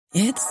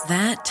It's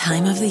that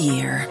time of the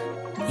year.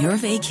 Your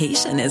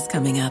vacation is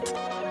coming up.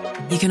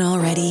 You can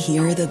already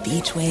hear the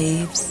beach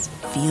waves,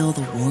 feel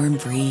the warm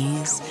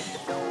breeze,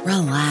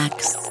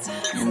 relax,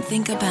 and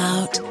think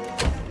about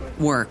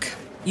work.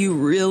 You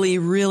really,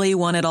 really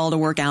want it all to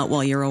work out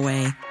while you're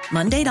away.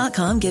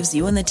 Monday.com gives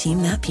you and the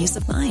team that peace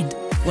of mind.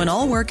 When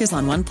all work is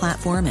on one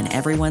platform and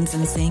everyone's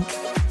in sync,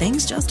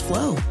 things just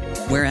flow.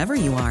 Wherever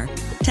you are,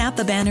 tap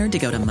the banner to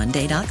go to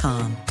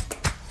Monday.com.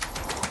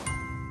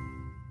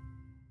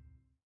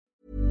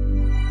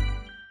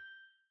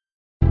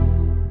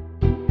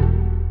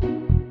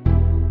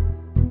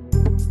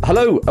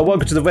 Hello and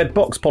welcome to the Red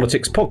Box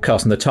Politics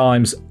podcast in the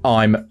Times.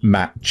 I'm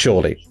Matt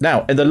Chorley.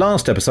 Now, in the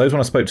last episode, when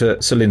I spoke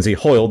to Sir Lindsay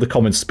Hoyle, the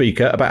Commons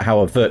Speaker, about how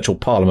a virtual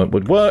parliament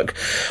would work,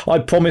 I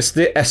promised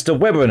that Esther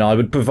Webber and I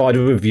would provide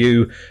a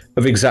review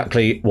of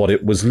exactly what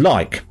it was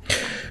like.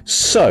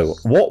 So,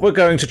 what we're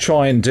going to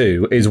try and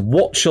do is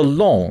watch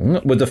along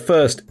with the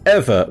first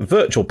ever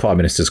virtual Prime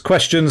Minister's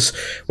Questions,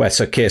 where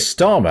Sir Keir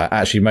Starmer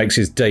actually makes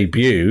his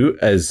debut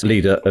as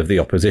leader of the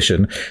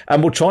opposition,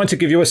 and we'll try to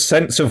give you a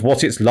sense of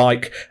what it's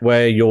like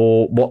where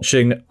you're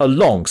watching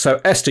along. So,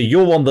 Esther,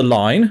 you're on the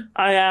line.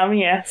 I am,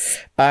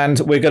 yes. And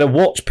we're going to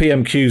watch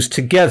PMQs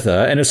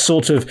together in a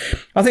sort of,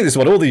 I think this is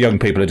what all the young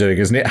people are doing,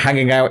 isn't it?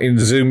 Hanging out in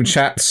Zoom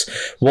chats,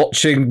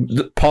 watching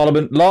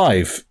Parliament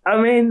live. I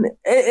mean,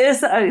 it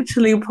is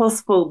actually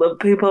possible that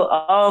people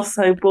are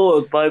so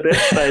bored by this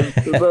stage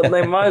that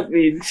they might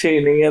be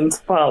tuning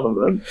into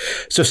Parliament.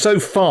 So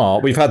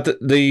far, we've had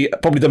the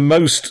probably the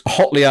most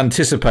hotly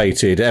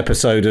anticipated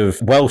episode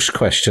of Welsh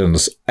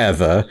Questions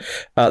ever.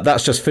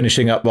 That's just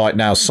finishing up right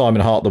now.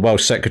 Simon Hart, the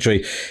Welsh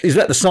Secretary, he's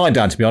let the sign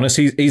down, to be honest.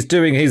 He's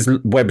doing his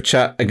web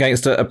chat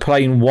against a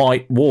plain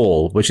white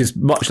wall, which is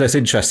much less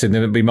interesting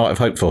than we might have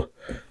hoped for.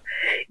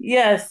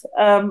 Yes,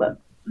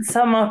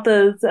 some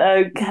others,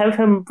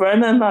 Kevin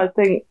Brennan, I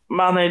think,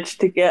 managed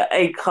to get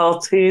a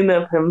cartoon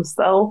of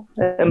himself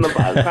in the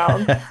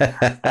background.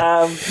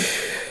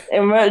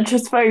 In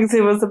retrospect,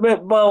 it was a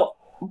bit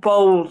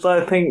bold,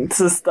 I think,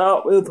 to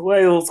start with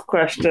Wales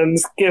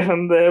Questions,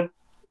 given the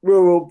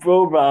rural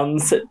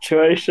broadband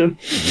situation.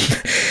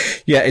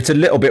 Yeah, it's a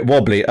little bit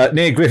wobbly.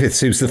 Nia Griffiths,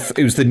 who's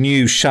the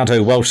new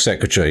shadow Welsh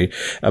Secretary,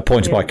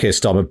 appointed by Keir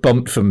Starmer,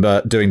 bumped from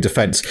doing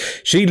defence.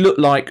 She looked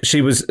like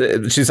she's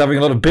having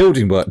a lot of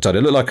building work done.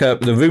 It looked like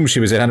the room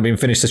she was in hadn't been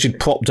finished, so she'd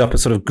propped up a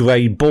sort of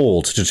grey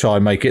board to try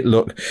and make it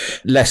look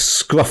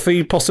less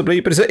scruffy, possibly.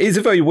 But it's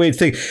a very weird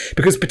thing,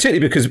 particularly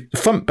because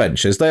front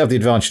benchers, they have the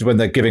advantage when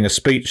they're giving a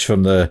speech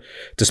from the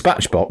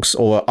dispatch box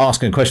or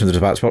asking a question in the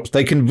dispatch box,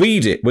 they can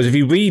read it. Whereas if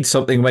you read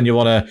something when you're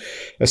on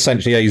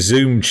essentially a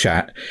Zoom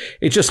chat,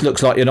 it just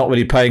looks like you're not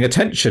really paying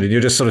attention and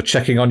you're just sort of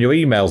checking on your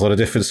emails on a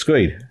different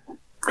screen.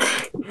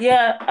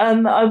 Yeah,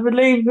 and I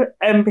believe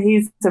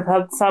MPs have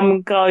had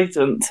some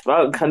guidance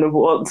about kind of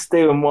what to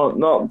do and what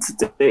not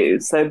to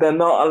do, so they're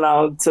not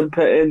allowed to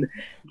put in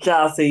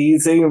jazzy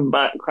Zoom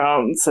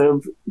backgrounds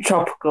of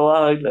tropical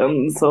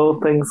islands or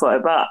things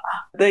like that.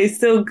 They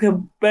still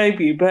could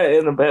maybe put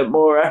in a bit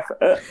more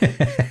effort.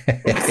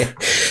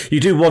 You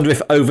do wonder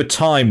if over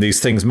time these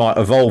things might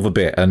evolve a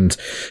bit, and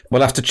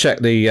we'll have to check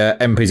the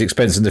MP's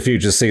expense in the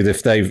future to see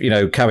if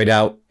they've, carried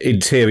out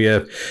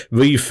interior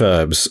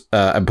refurbs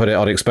and put it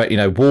on,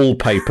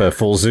 wallpaper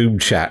for Zoom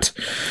chat.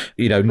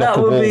 Knock that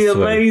a wall would be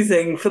through.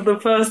 Amazing. For the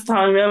first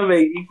time ever,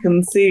 you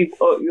can see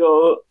what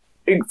your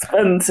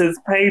expenses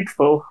paid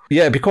for.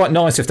 Yeah, it'd be quite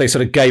nice if they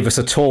sort of gave us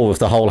a tour of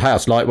the whole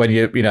house, like when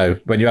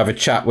you have a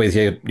chat with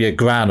your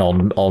gran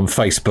on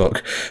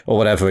Facebook or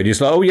whatever, and you're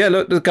just like, oh yeah,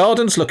 look, the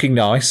garden's looking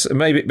nice.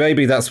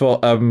 Maybe that's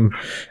what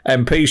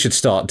MP should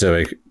start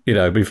doing.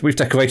 We've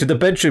decorated the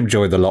bedroom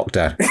during the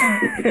lockdown.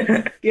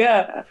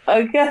 Yeah,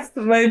 I guess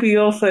maybe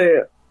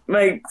also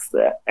makes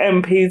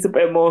MPs a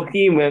bit more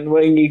human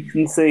when you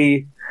can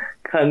see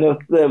kind of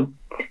the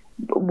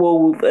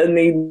walls that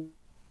need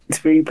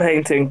to be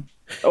painting.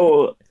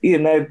 Or,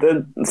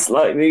 the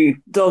slightly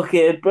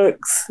dog-eared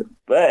books.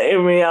 But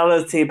in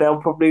reality, they'll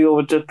probably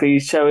all just be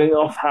showing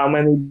off how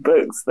many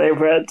books they've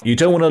read. You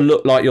don't want to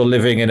look like you're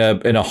living in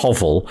a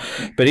hovel,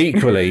 but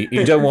equally,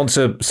 you don't want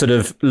to sort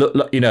of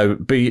look,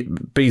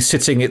 be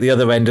sitting at the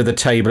other end of the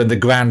table in the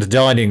grand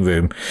dining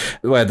room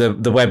where the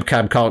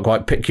webcam can't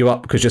quite pick you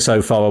up because you're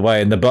so far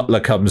away, and the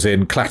butler comes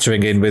in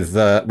clattering in with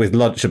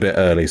lunch a bit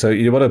early. So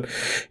you want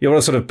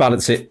to sort of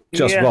balance it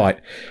just right.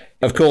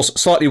 Of course,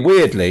 slightly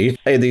weirdly,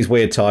 in these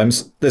weird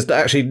times, there's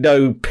actually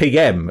no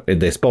PM in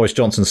this. Boris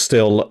Johnson's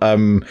still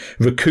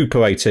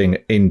recuperating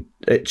in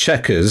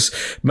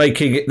Chequers,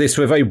 making this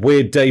a very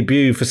weird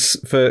debut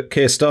for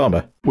Keir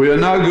Starmer. We are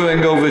now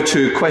going over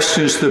to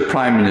questions to the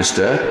Prime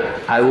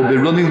Minister. I will be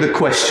running the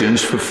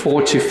questions for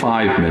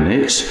 45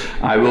 minutes.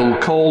 I will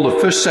call the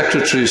First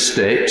Secretary of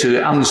State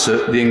to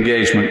answer the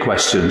engagement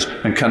questions.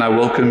 And can I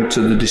welcome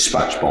to the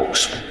dispatch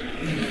box?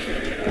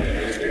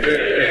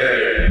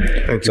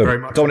 Thank you very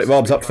much. Dominic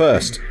Raab's up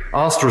first.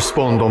 Asked to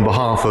respond on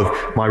behalf of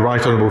my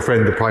right honourable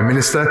friend, the Prime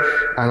Minister,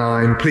 and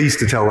I'm pleased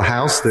to tell the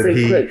House that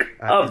quick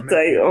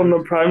update on the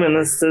Prime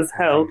Minister's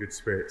health. Good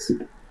spirits.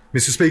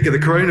 Mr. Speaker, the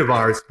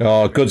coronavirus.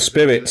 Oh, good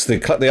spirits,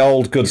 the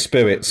old good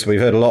spirits. We've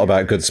heard a lot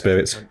about good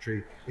spirits.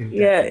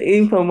 Yeah,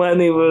 even when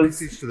he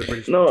was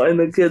not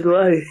in a good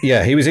way.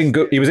 Yeah, he was in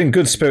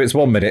good spirits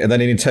one minute and then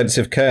in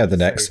intensive care the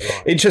next.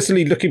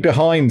 Interestingly, looking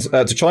behind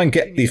to try and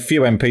get the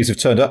few MPs who've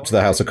turned up to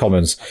the House of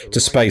Commons to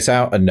space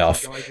out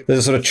enough. There's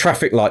a sort of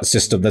traffic light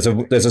system. There's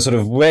a sort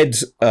of red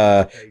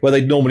where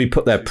they normally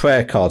put their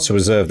prayer cards to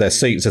reserve their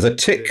seats. There's a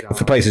tick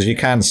for places you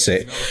can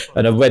sit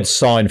and a red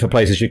sign for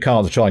places you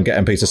can't to try and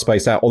get MPs to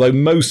space out. Although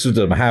most of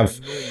them have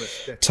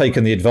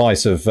taken the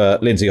advice of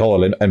Lindsay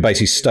Hoyle and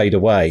basically stayed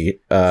away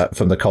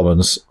from the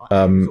Commons,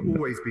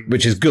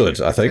 which is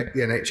good, I think. The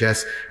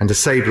NHS and to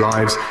save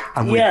lives.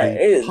 And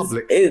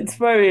it's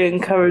very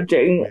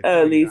encouraging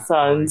early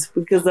signs,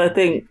 because I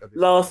think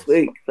last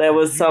week there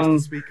was some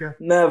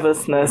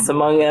nervousness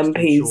among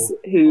MPs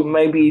who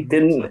maybe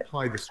didn't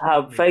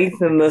have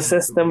faith in the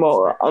system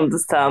or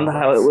understand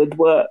how it would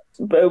work.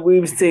 But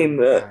we've seen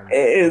that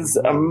it is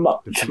a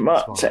much,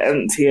 much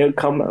emptier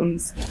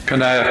Commons.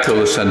 Can I echo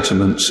the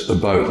sentiments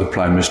about the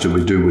Prime Minister?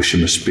 We do wish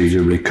him a speedy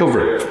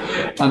recovery.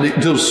 And it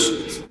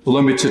does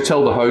allow me to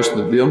tell the House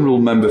that the Honourable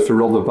Member for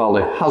Rother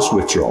Valley has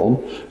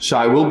withdrawn, so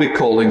I will be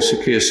calling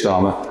Sir Keir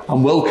Starmer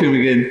and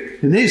welcoming him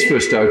in his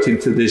first outing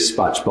to this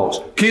dispatch box.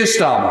 Keir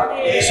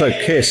Starmer. So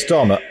Keir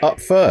Starmer up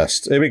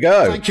first. Here we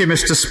go. Thank you,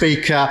 Mr.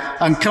 Speaker.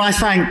 And can I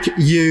thank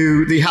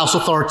you, the House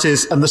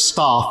authorities and the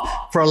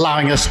staff, for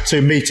allowing us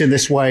to meet in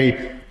this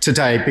way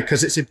today,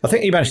 because it's... I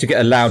think he managed to get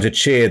a louder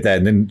cheer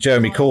then than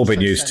Jeremy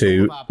Corbyn used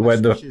to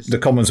when the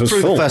Commons was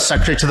through full. The First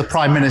Secretary to the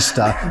Prime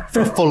Minister for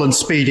a full and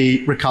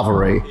speedy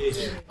recovery.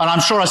 And I'm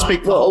sure I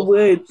speak... What a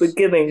weird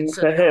beginning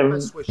for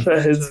him for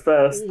his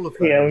first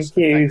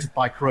PMQ.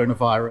 By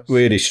coronavirus.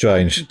 Really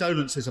strange.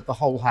 Condolences of the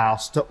whole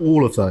House to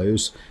all of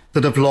those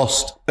that have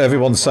lost...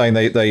 Everyone's saying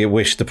they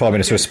wish the Prime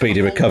Minister a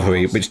speedy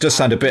recovery, which does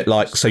sound a bit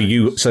like, so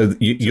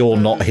you're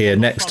not here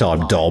next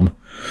time, Dom.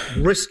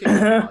 Risking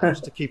our lives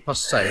to keep us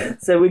safe.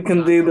 So we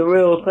can do the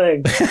real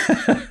thing.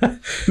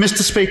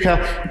 Mr. Speaker,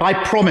 I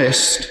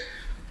promised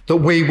that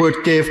we would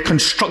give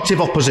constructive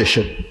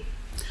opposition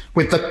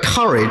with the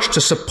courage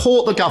to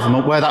support the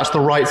government where that's the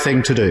right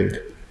thing to do.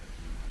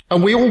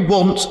 And we all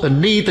want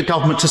and need the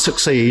government to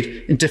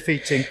succeed in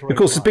defeating... Of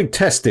course, it's a big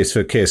test, this,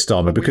 for Keir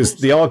Starmer, because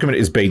the argument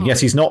has been, yes,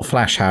 he's not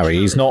Flash Harry,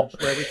 he's not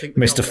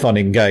Mr. Fun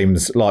in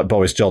Games like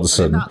Boris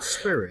Johnson,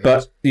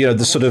 but, you know,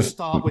 the sort of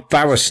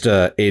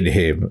barrister in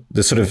him,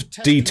 the sort of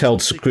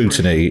detailed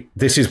scrutiny,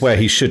 this is where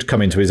he should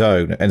come into his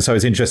own. And so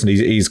it's interesting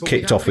he's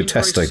kicked off with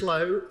testing.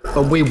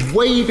 But we're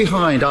way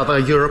behind other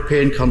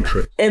European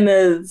countries. In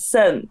a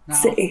sense,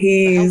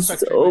 he's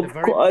sort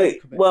of quite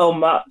well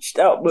matched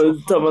up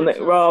with Dominic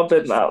Raab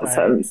in that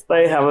sense.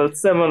 They have a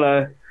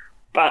similar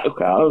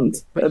background,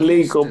 a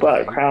legal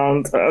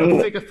background,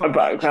 and a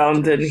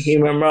background in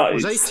human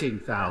rights.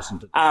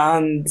 18,000,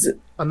 and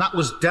that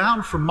was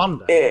down from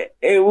Monday.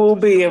 It will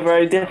be a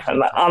very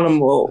different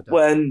animal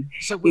when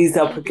he's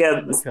up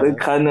against the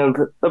kind of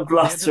the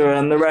bluster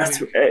and the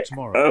rhetoric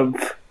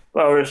of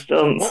Boris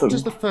Johnson. What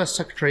does the First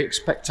Secretary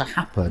expect to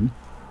happen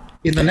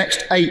in the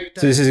next 8 days?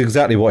 So this is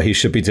exactly what he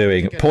should be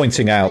doing,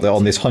 pointing out that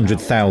on this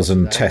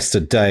 100,000 tests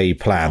a day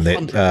plan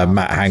that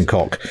Matt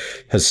Hancock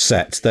has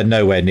set, they're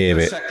nowhere near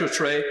it.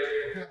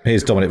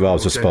 Here's Dominic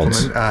Raab's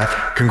response.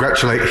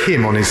 Congratulate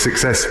him on his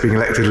success being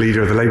elected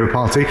leader of the Labour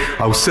Party.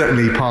 I will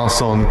certainly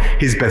pass on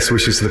his best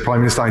wishes to the Prime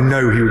Minister. I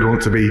know he would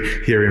want to be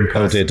here in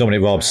person. Oh dear,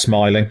 Dominic Raab's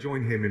smiling.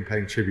 Join him in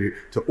paying tribute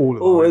to all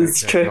of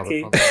Always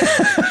tricky.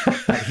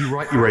 He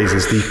rightly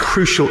raises the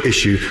crucial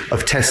issue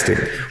of testing,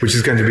 which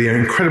is going to be an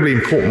incredibly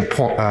important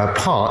part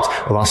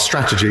of our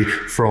strategy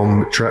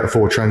for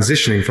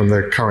transitioning from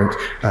the current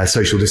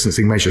social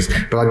distancing measures.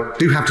 But I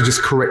do have to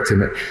just correct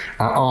him.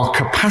 Our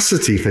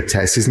capacity for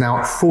tests is now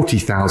at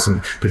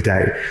 40,000 per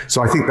day.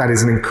 So I think that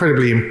is an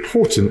incredibly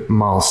important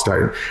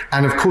milestone.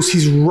 And of course,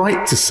 he's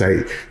right to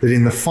say that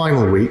in the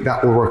final week,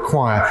 that will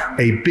require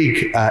a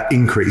big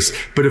increase.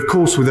 But of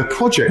course, with a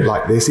project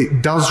like this,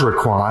 it does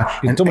require...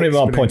 Dominic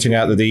Raab pointing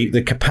out that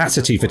the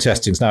capacity for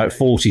testing is now at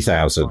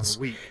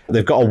 40,000.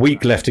 They've got a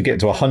week left to get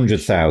to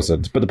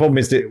 100,000. But the problem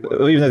is that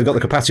even though they've got the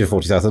capacity of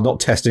 40,000, they're not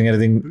testing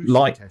anything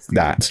like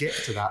that. Get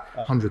to that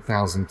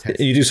 100,000 tests.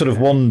 You do sort of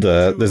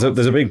wonder, there's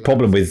a big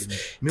problem with,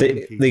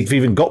 they've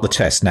even got the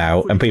test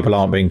now and people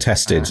aren't being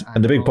tested.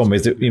 And the big problem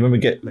is that when we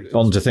get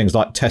onto things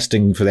like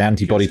testing for the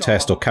antibody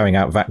test or carrying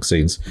out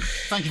vaccines,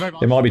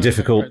 it might be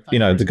difficult. You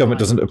know, the government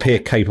doesn't appear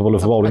capable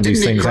of rolling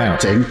these things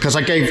out. Because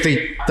I gave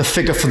the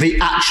figure for the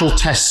actual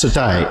tests a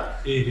day.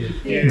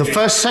 The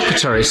First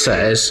Secretary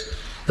says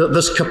that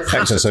there's capacity...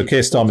 Excellent. So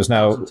Keir Starmer's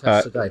now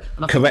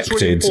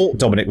corrected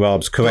Dominic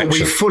Raab's correction.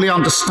 We fully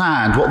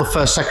understand what the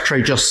First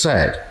Secretary just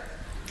said,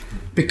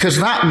 because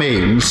that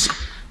means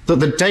that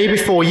the day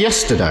before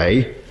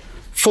yesterday,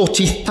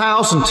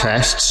 40,000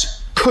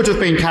 tests could have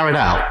been carried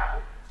out.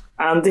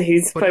 And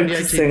he's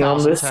focusing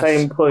on the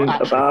same point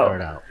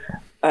about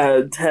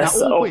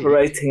tests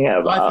operating at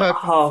about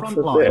half of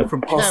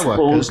the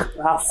possible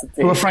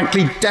capacity. Who are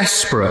frankly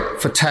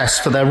desperate for tests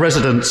for their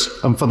residents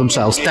and for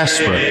themselves.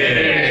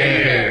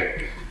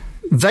 Desperate.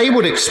 they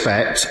would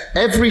expect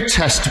every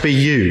test to be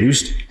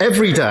used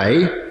every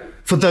day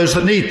for those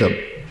that need them.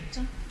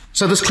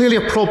 So there's clearly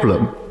a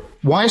problem.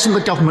 Why isn't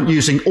the government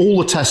using all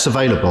the tests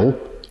available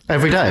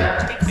every day?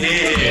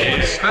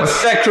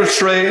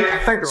 Secretary.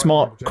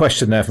 Smart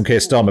question there from Keir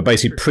Starmer,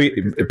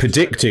 basically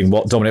predicting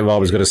what Dominic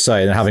Raab was going to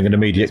say and having an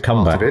immediate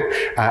comeback.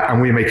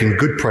 And we're making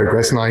good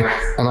progress, and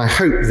I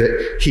hope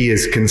that he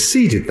has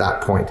conceded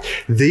that point.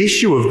 The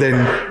issue of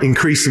then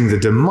increasing the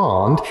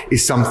demand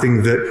is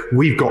something that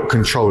we've got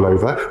control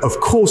over. Of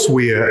course,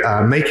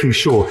 we're making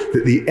sure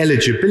that the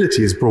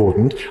eligibility is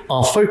broadened.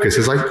 Our focus,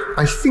 as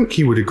I think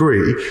he would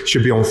agree,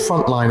 should be on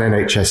frontline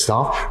NHS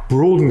staff,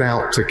 broadened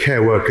out to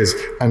care workers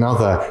and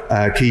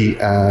other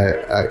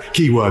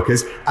key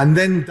workers, and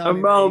then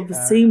Rob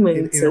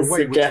seeming to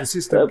suggest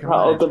that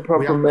part of the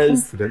problem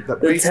is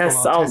the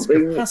tests aren't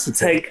being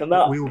taken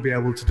up, we will be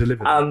able to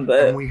deliver and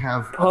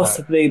that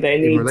possibly they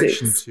need to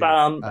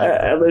expand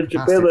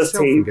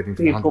eligibility,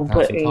 people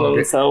putting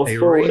themselves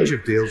forward,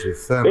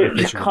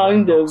 which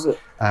kind of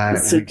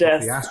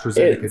suggests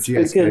it's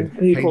because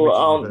people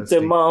aren't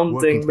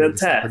demanding the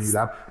test.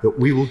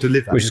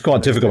 Which is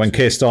quite difficult when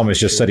Keir Starmer has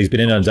just said he's been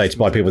inundated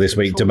by people this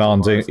week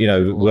demanding,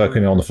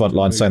 working on the front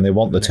line saying they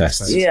want the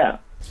tests. Yeah.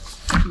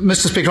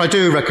 Mr. Speaker, I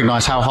do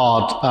recognise how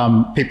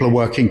hard people are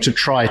working to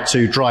try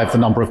to drive the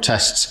number of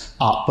tests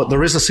up, but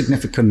there is a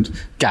significant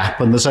gap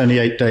and there's only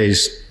 8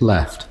 days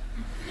left.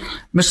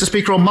 Mr.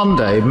 Speaker, on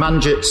Monday,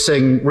 Manjit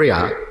Singh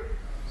Riak,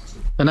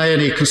 an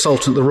A&E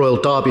consultant at the Royal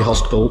Derby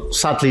Hospital,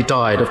 sadly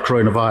died of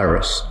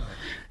coronavirus.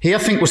 He, I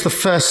think, was the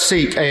first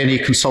Sikh A&E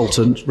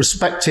consultant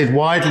respected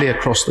widely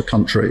across the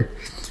country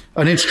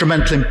and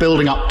instrumental in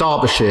building up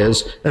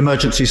Derbyshire's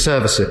emergency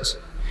services.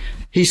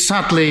 He's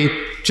sadly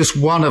just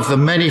one of the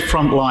many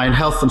frontline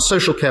health and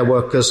social care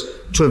workers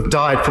to have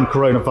died from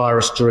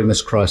coronavirus during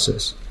this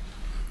crisis.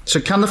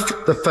 So can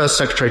the First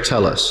Secretary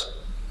tell us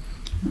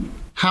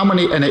how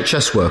many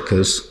NHS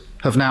workers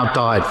have now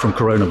died from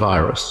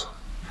coronavirus?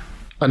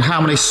 And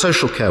how many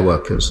social care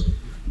workers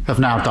have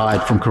now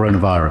died from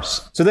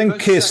coronavirus? So then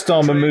Keir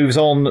Starmer moves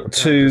on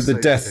to the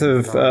death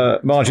of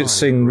Manjit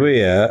Singh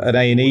Riak, an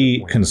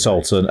A&E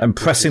consultant, and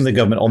pressing the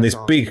government on this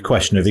big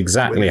question of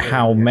exactly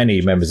how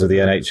many members of the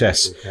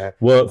NHS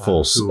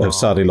workforce have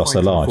sadly lost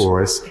their lives.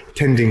 For us,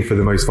 tending for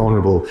the most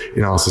vulnerable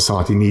in our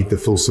society, need the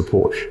full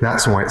support.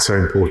 That's why it's so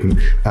important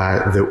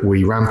that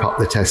we ramp up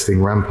the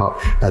testing, ramp up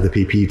the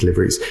PPE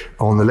deliveries.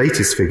 On the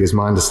latest figures,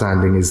 my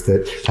understanding is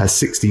that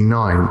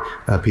 69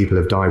 people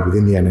have died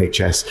within the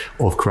NHS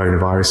of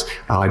coronavirus.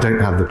 I don't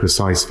have the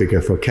precise figure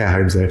for care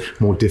homes. They're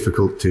more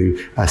difficult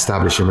to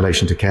establish in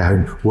relation to care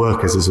home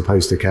workers as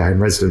opposed to care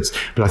home residents.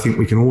 But I think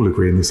we can all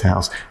agree in this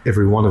House,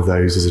 every one of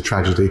those is a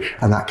tragedy,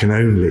 and that can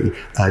only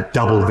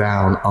double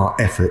down our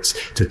efforts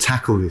to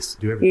tackle this.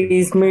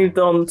 He's moved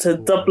on to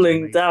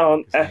doubling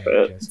down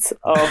efforts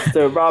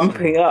after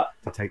ramping up.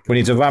 We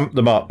need to ramp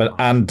them up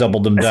and double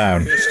them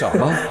down.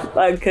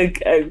 Like a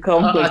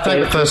I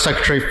thank the First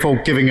Secretary for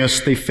giving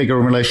us the figure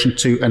in relation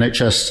to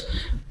NHS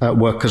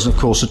workers, of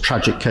course, a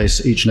tragic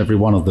case, each and every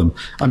one of them.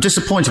 I'm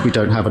disappointed we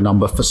don't have a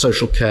number for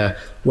social care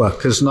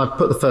workers, and I've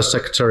put the First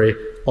Secretary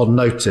on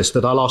notice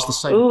that I'll ask the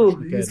same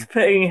question again. He's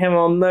putting him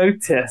on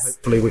notice.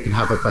 Hopefully we can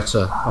have a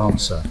better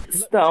answer.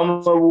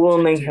 Starmer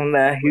warning him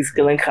there he's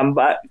going to come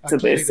back to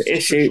this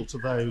issue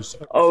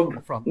of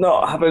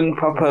not having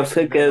proper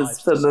figures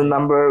for the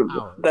number of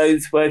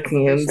those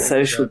working in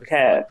social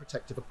care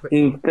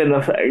who've been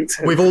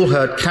affected. We've all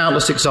heard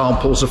countless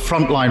examples of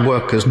frontline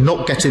workers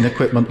not getting the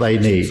equipment they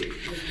need.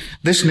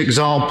 This is an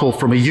example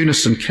from a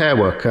Unison care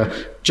worker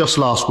just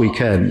last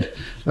weekend,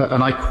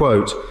 and I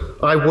quote,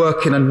 "I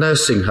work in a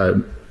nursing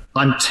home.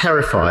 I'm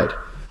terrified.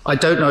 I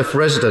don't know if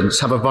residents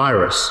have a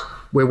virus.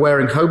 We're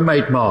wearing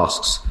homemade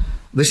masks.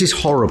 This is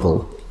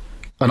horrible,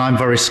 and I'm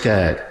very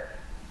scared."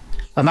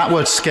 And that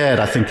word scared,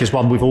 I think, is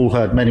one we've all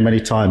heard many,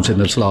 many times in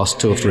this last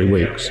 2 or 3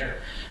 weeks.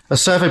 A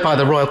survey by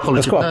the Royal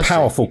College of Nursing... That's quite a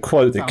powerful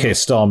quote that Keir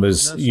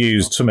Starmer's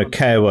used from a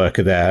care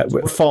worker there.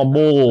 Far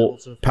more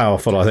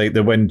powerful, I think,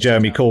 than when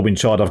Jeremy Corbyn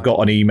tried, "I've got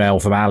an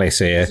email from Alice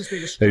here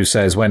who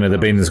says, when are the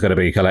bins going to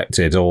be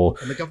collected?" Or,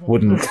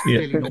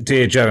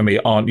 "Dear Jeremy,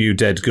 aren't you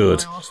dead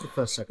good?"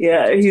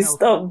 Yeah, he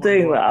stopped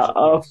doing that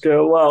after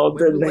a while,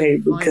 didn't he?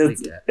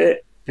 Because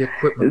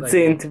it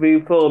seemed to be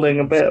falling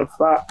a bit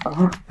flat.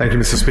 Thank you,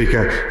 Mr.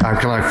 Speaker.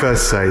 Can I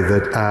first say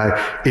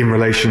that in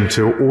relation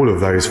to all of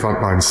those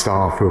frontline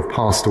staff who have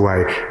passed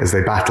away as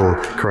they battle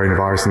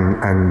coronavirus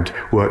and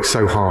work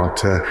so hard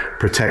to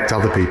protect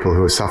other people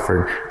who are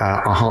suffering,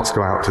 our hearts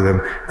go out to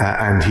them.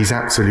 And he's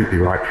absolutely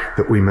right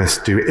that we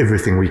must do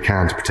everything we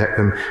can to protect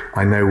them.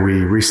 I know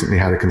we recently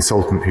had a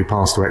consultant who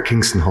passed away at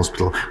Kingston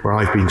Hospital, where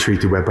I've been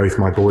treated, where both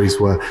my boys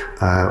were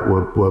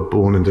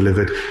born and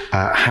delivered.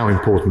 How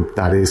important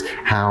that is.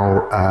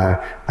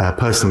 how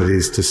personal it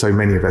is to so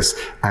many of us.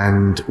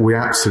 And we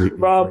absolutely...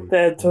 Rob,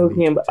 they're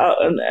talking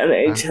about an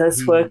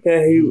NHS worker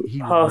who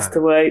passed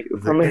away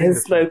from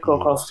his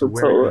local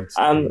hospital,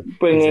 and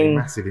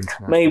bringing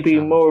maybe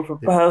more of a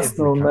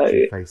personal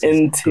note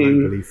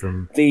into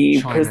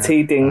the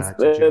proceedings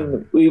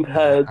that we've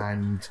heard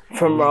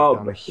from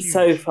Rob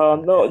so far,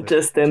 not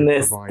just in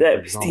this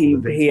Deputy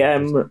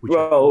PM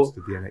role,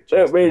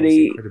 but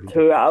really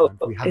throughout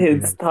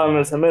his time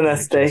as a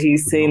minister.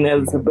 He's seen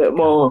as a bit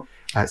more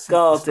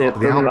guarded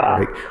than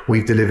that.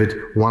 We've delivered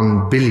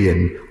 1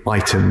 billion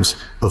items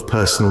of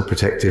personal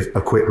protective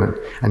equipment,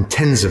 and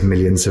tens of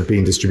millions have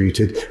been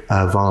distributed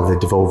via the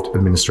devolved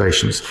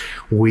administrations.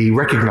 We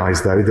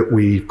recognise, though, that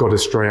we've got to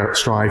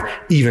strive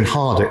even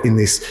harder in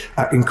this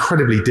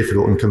incredibly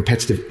difficult and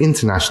competitive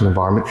international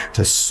environment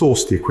to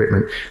source the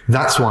equipment.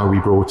 That's why we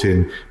brought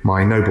in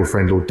my noble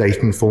friend Lord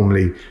Dayton,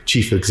 formerly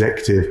Chief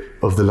Executive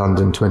of the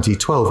London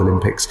 2012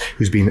 Olympics,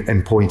 who's been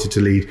appointed to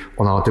lead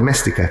on our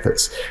domestic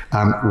efforts.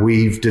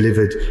 We've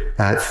delivered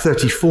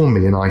 34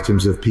 million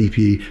items of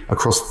PPE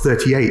across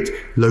 38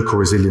 local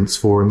resilience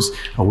forums.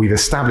 We've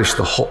established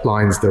the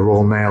hotlines, the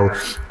Royal Mail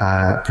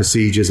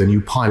procedures, a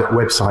new pilot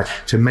website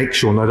to make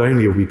sure not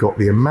only have we got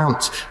the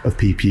amount of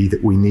PPE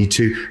that we need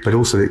to, but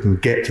also that it can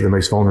get to the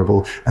most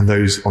vulnerable and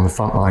those on the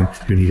front line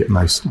who need it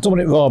most.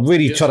 Dominic Raab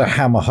really try to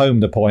hammer home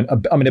the point.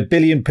 I mean, 1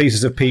 billion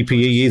pieces of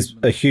PPE is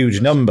a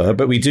huge number,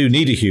 but we do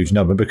need a huge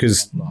number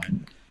because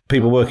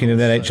people working in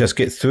the NHS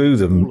get through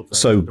them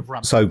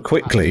so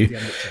quickly,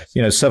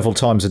 several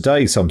times a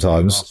day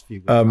sometimes,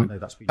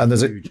 and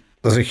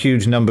there's a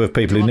huge number of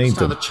people who need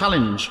them. The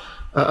challenge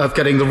of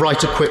getting the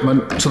right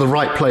equipment to the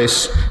right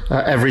place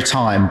every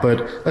time, but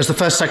as the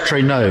First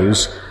Secretary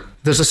knows,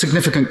 there's a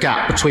significant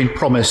gap between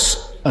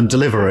promise and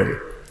delivery.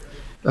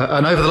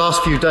 And over the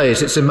last few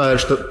days, it's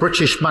emerged that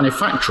British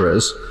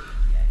manufacturers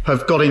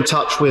have got in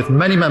touch with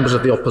many members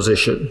of the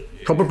opposition,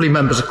 probably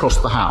members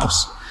across the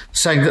House,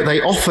 saying that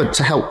they offered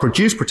to help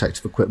produce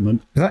protective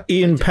equipment. Is that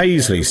Ian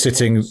Paisley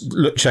sitting,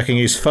 checking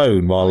his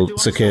phone while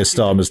Sir Keir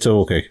Starmer's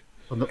talking?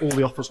 And that all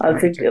the offers I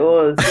think it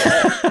was.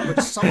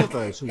 But some of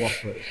those who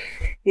offered...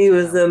 He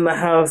was in the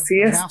House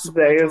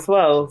yesterday as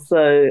well,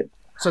 so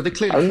they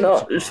clearly I'm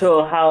not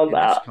sure how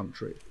that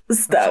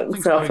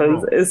stacks up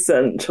as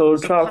essential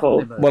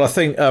travel. Well, I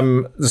think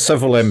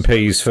several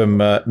MPs from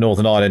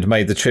Northern Ireland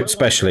made the trip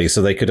specially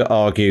so they could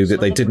argue that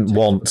they didn't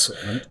want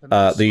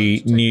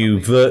the new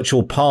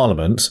virtual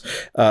parliament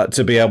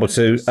to be able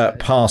to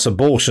pass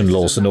abortion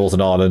laws to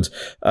Northern Ireland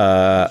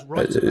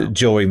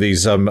during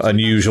these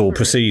unusual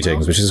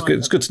proceedings, which is good.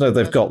 It's good to know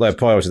they've got their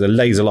priority, the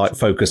laser-like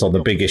focus on the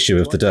big issue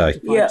of the day.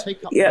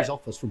 Take up these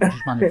offers from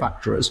British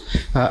manufacturers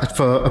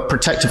for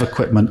protective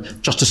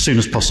equipment just as soon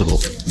as possible.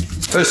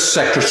 First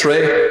Secretary.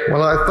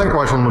 Well, I thank the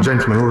right honourable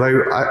gentleman,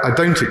 although I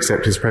don't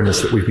accept his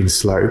premise that we've been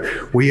slow.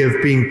 We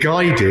have been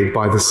guided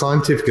by the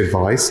scientific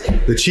advice,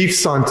 the chief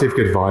scientific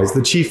advice,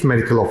 the chief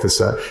medical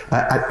officer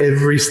at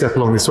every step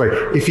along this way.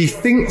 If he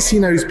thinks he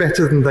knows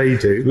better than they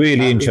do...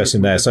 Really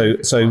interesting there. So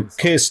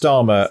Keir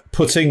Starmer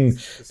putting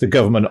the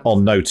government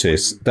on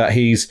notice that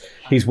he's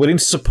willing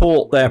to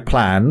support their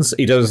plans.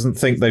 He doesn't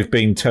think they've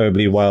been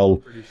terribly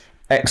well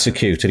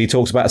executed. He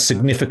talks about a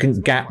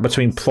significant gap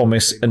between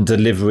promise and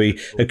delivery,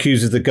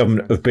 accuses the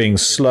government of being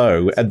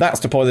slow, and that's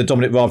the point that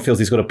Dominic Raab feels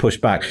he's got to push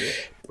back.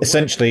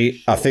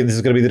 Essentially, I think this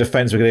is going to be the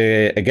defence we're going to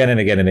hear again and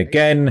again and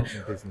again.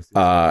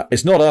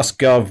 It's not us,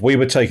 Gov. We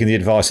were taking the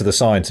advice of the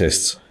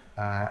scientists.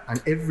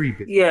 And every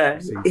bit he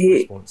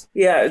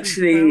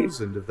actually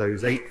of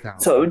those 8,000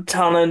 sort of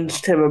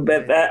challenged him a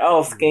bit there,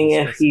 asking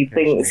if he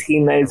thinks he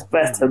knows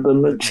better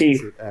than the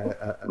chief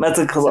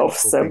medical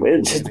officer,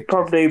 which is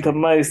probably the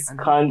most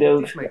kind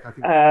of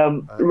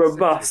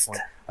robust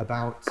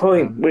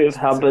point we've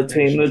had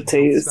between the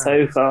two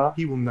so far.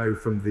 He will know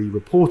from the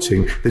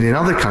reporting that in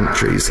other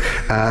countries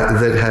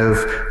that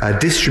have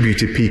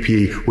distributed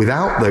PPE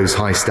without those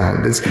high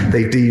standards,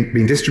 they've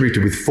been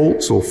distributed with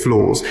faults or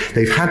flaws.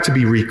 They've had to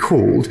be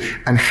recalled,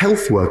 and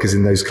health workers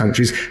in those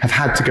countries have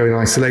had to go in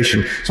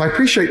isolation. So I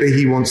appreciate that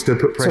he wants to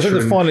put pressure. So I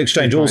think the final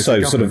exchange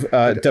also sort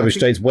of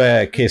demonstrates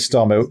where Keir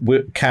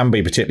Starmer can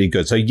be particularly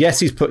good. So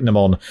yes, he's putting them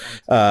on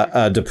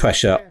the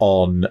pressure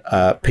on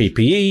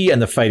PPE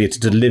and the failure to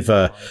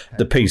deliver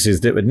the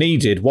pieces that were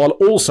needed, while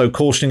also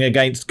cautioning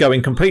against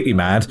going completely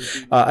mad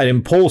and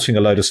importing a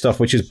load of stuff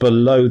which is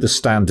below the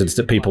standards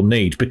that people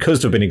need,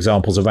 because there have been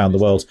examples around the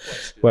world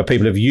where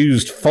people have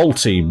used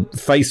faulty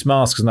face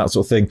masks and that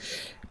sort of thing,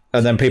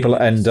 and then people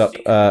end up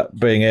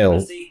being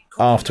ill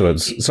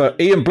afterwards. So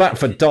Ian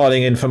Blackford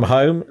dialing in from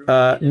home,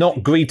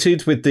 not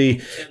greeted with the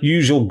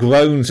usual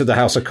groans that the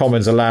House of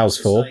Commons allows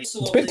for. It's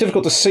a bit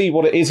difficult to see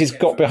what it is he's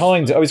got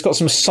behind it. Oh, he's got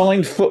some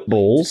signed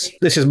footballs.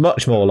 This is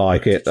much more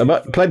like it.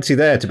 Plenty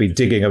there to be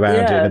digging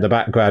around in the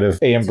background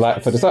of Ian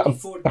Blackford. Is that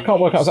I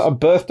can't work out, is that a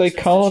birthday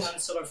card?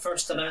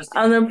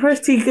 And a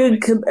pretty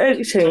good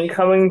connection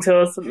coming to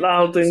us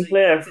loud and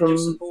clear from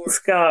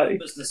Sky.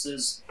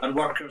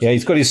 Yeah,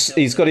 he's got his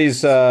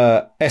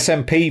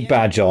SNP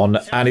badge on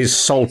and his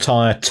Sultan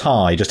entire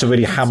tie just to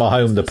really hammer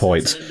home the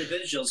point.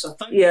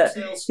 Yeah,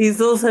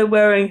 he's also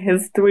wearing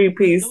his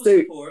three-piece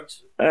suit.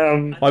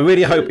 I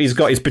really hope he's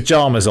got his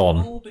pyjamas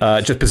on,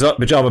 just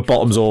pyjama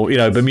bottoms or,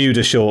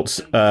 Bermuda shorts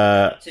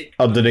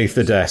underneath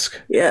the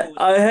desk. Yeah,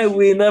 I hope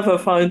we never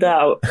find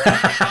out.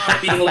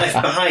 Being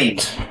left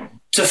behind.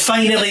 So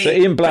finally... So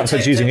Ian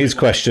Blackford's using his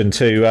question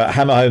to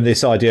hammer home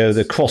this idea of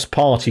the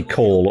cross-party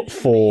call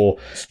for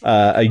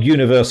a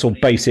universal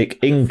basic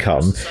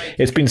income.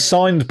 It's been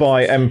signed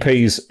by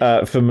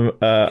MPs from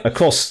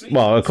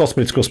across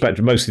political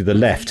spectrum, mostly the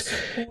left.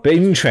 But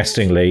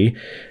interestingly,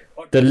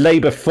 the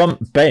Labour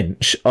front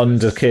bench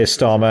under Keir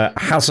Starmer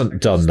hasn't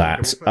done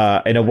that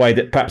in a way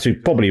that perhaps we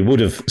probably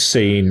would have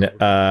seen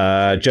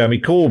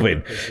Jeremy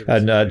Corbyn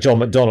and John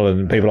McDonnell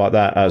and people like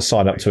that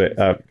sign up to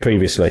it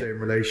previously. In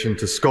relation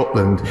to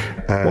Scotland,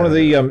 one of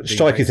the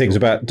striking things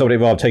about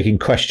Dominic Raab taking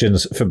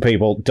questions from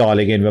people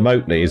dialing in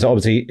remotely is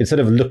obviously instead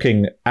of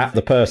looking at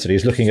the person,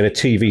 he's looking at a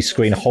TV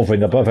screen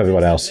hovering above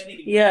everyone else.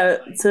 Yeah,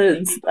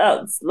 so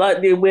that's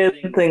like the weird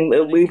thing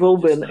that we've all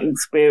been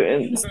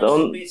experiencing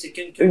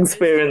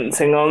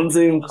on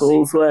Zoom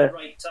calls where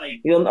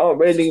you're not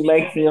really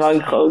making eye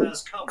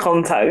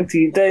contact,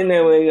 you don't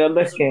know where you're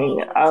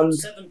looking, and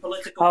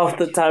half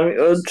the time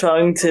you're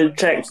trying to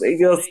check that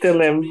you're still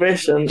in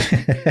vision.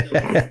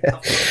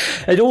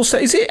 And also,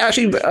 is it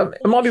actually, I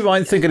might be right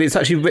in thinking it's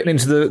actually written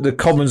into the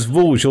Commons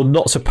rules, you're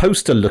not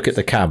supposed to look at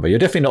the camera, you're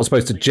definitely not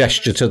supposed to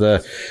gesture to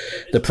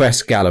the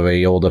press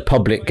gallery or the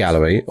public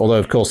gallery, although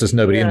of course there's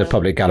nobody in the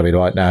public gallery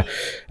right now.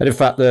 And in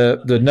fact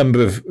the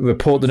number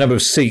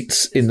of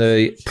seats in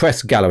the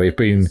press gallery have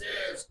been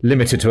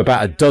limited to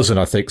about a dozen,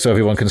 I think, so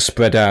everyone can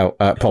spread out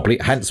properly.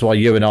 Hence why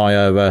you and I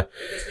are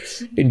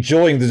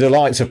enjoying the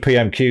delights of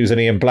PMQs and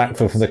Ian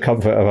Blackford from the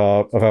comfort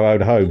of our own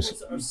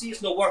homes. Our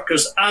seasonal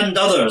workers and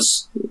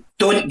others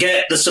don't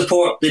get the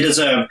support they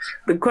deserve.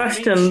 The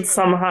question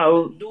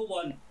somehow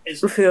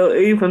feel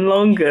even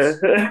longer.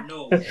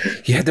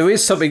 Yeah, there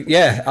is something.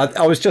 Yeah,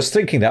 I was just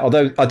thinking that,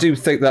 although I do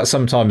think that's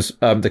sometimes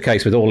the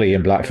case with all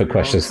Ian Blackford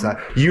questions.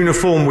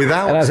 Uniform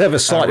without... And as ever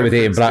slightly with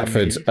Ian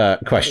Blackford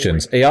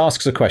questions, he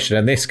asks a question.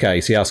 In this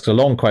case, he asks a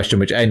long question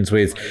which ends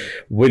with,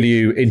 will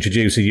you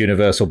introduce a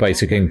universal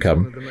basic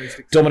income?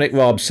 Dominic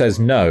Raab says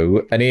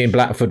no, and Ian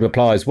Blackford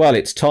replies, well,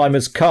 its time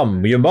has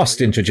come. You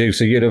must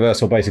introduce a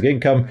universal basic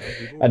income.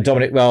 And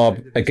Dominic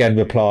Raab again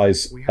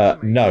replies,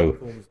 no.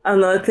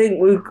 And I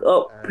think we've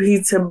got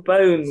Peter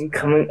Bone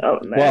coming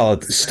up next. Well,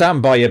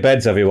 stand by your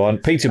beds, everyone.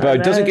 Peter Bone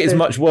doesn't get as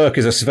much work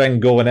as a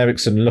Sven Goran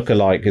Eriksson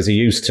lookalike as he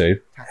used to.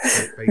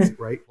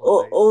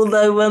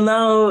 Although we're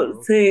now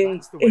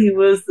seeing he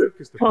was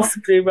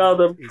possibly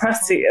rather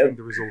prescient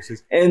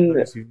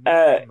in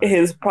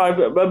his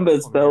private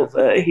members' bill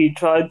that he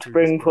tried to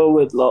bring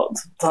forward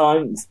lots of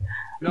times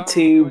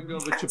to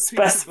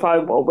specify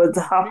what would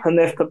happen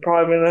if the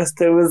Prime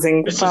Minister was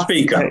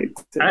incapacitated. Mr.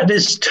 Speaker, at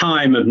this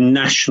time of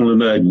national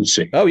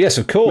emergency, oh yes,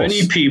 of course,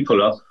 many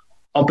people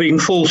are being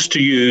forced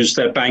to use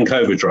their bank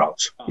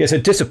overdrafts. Yeah, so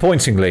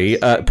disappointingly,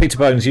 Peter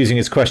Bone's using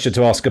his question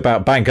to ask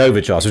about bank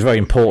overdrafts, which is a very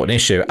important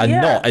issue, and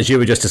not, as you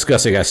were just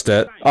discussing,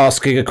 Esther,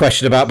 asking a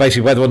question about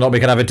basically whether or not we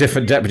can have a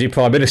different Deputy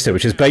Prime Minister,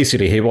 which is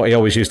basically what he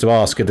always used to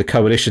ask in the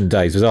coalition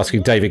days, was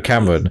asking David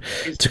Cameron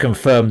to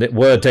confirm that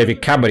were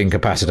David Cameron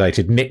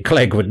incapacitated, Nick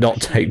Clegg would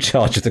not take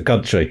charge of the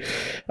country,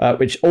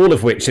 all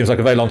of which seems like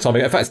a very long time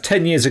ago. In fact, it's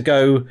 10 years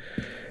ago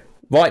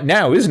right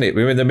now, isn't it?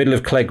 We're in the middle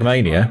of Clegg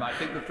mania,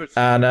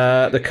 and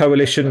the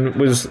coalition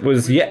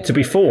was yet to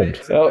be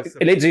formed.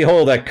 Lindsay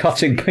Hall, they're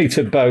cutting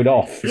Peter Bone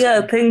off.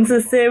 Yeah, things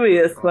are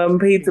serious when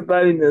Peter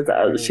Bone is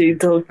actually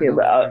talking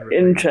about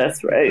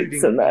interest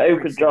rates and the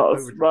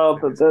overdrafts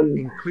rather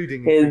than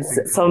his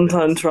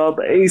sometimes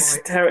rather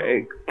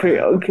esoteric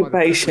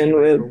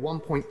preoccupation with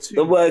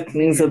the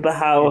workings of the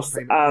House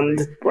and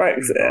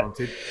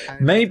Brexit.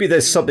 Maybe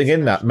there's something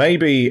in that.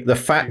 Maybe the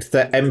fact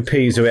that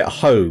MPs are at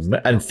home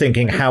and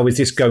thinking, how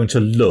is this going to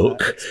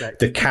look,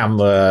 the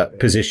camera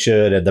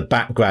position and the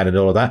background and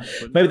all of that,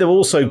 maybe they're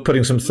also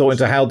putting some thought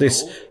into how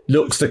this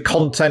looks, the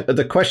content of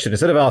the question.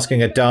 Instead of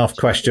asking a daft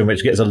question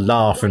which gets a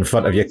laugh in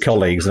front of your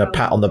colleagues and a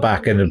pat on the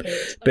back and a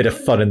bit of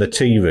fun in the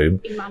tea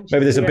room,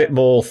 maybe there's a bit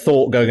more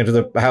thought going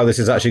into how this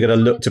is actually going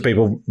to look to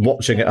people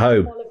watching at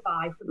home.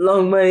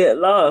 Long may it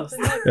last.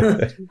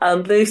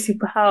 And Lucy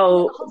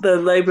Powell, the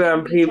Labour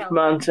MP for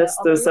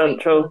Manchester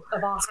Central,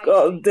 has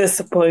got a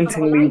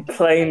disappointingly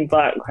plain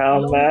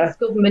background there.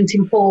 Government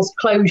enforced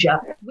closure.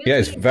 Yeah,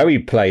 it's very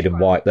plain and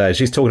white there.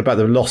 She's talking about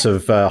the loss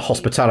of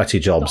hospitality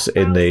jobs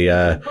in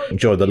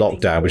during the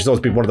lockdown, which has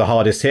always been one of the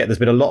hardest hit. There's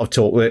been a lot of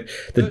talk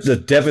that the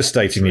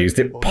devastating news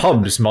that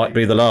pubs might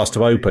be the last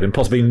to open and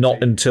possibly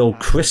not until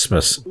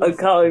Christmas. I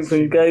can't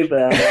even go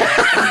there.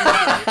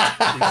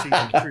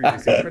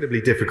 It's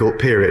incredibly difficult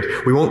difficult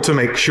period. We want to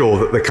make sure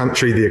that the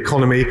country, the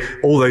economy,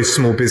 all those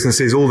small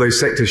businesses, all those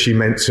sectors she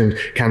mentioned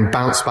can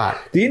bounce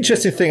back. The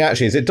interesting thing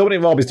actually is that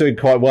Dominic Raab is doing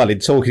quite well in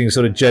talking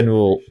sort of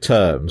general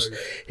terms.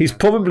 He's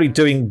probably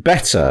doing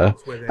better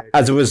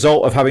as a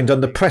result of having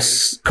done the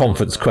press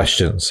conference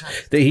questions.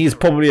 That he's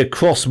probably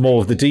across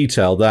more of the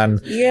detail than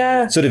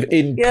sort of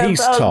in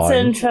peacetime. That's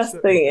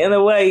interesting. In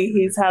a way,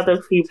 he's had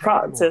a few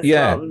practice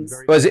runs.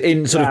 Whereas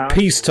in sort of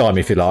peacetime,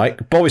 if you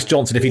like, Boris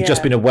Johnson, if he'd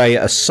just been away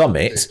at a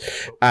summit,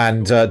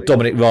 and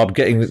Dominic Raab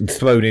getting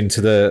thrown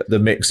into the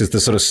mix as the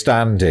sort of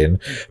stand-in,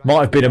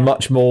 might have been a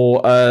much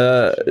more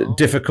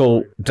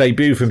difficult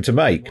debut for him to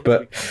make.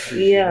 But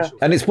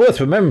and it's worth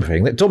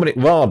remembering that Dominic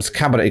Raab's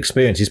cabinet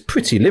experience is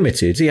pretty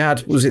limited. He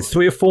had, was it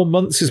 3 or 4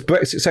 months as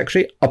Brexit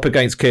secretary, up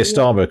against Keir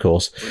Starmer, of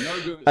course,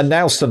 and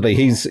now suddenly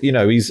he's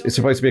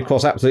supposed to be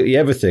across absolutely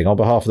everything on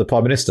behalf of the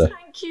Prime Minister.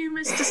 Thank you,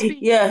 Mr. Speaker.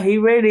 Yeah, he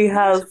really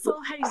has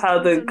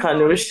had a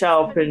kind of a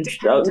sharp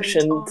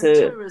introduction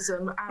to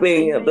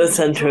being at the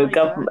centre of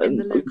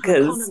government,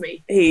 because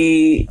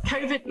he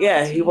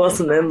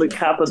wasn't in the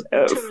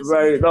cabinet for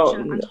very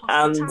long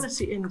and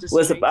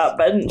was a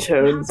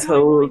backbencher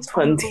until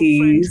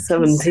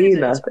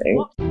 2017, I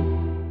think.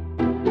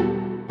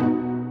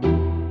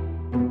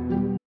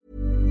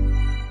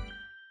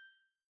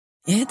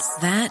 It's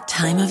that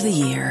time of the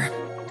year.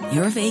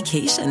 Your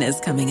vacation is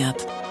coming up.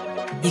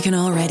 You can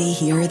already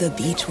hear the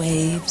beach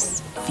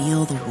waves,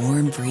 feel the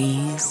warm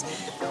breeze,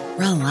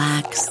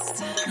 relax,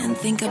 and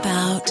think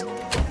about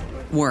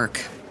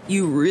work.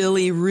 You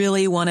really,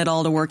 really want it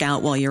all to work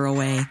out while you're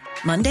away.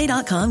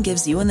 Monday.com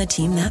gives you and the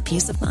team that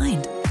peace of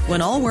mind.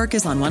 When all work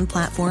is on one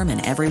platform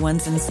and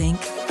everyone's in sync,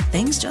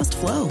 things just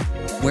flow.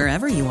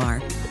 Wherever you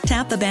are,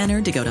 tap the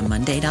banner to go to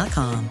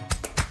Monday.com.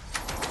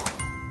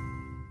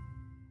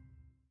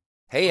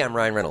 Hey, I'm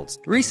Ryan Reynolds.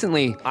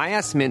 Recently, I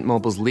asked Mint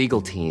Mobile's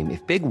legal team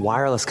if big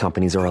wireless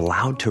companies are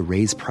allowed to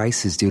raise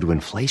prices due to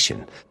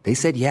inflation. They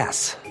said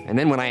yes. And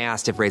then when I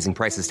asked if raising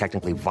prices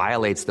technically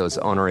violates those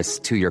onerous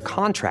 2-year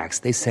contracts,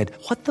 they said,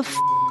 "What the f***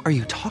 are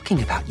you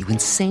talking about, you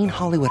insane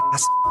Hollywood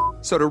ass?"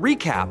 So to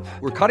recap,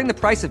 we're cutting the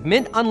price of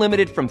Mint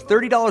Unlimited from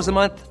 $30 a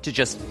month to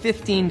just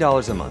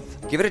 $15 a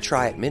month. Give it a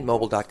try at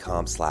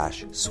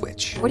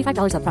mintmobile.com/switch.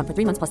 $45 up front for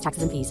 3 months plus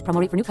taxes and fees. Promo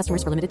rate for new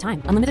customers for limited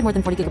time. Unlimited more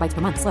than 40 gigabytes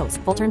per month. Slows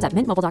full terms at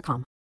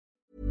mintmobile.com.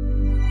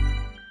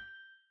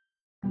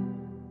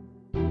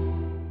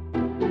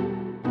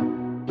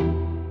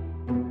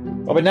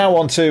 Well, we're now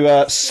on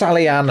to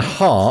Sally Ann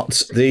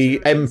Hart, the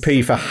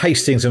MP for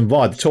Hastings and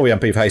Rye, the Tory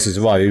MP for Hastings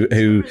and Rye,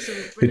 who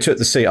took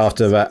the seat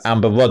after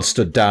Amber Rudd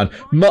stood down.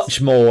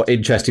 Much more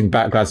interesting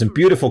backgrounds and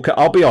beautiful.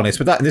 I'll be honest,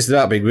 but this is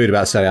without being rude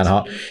about Sally Ann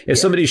Hart. If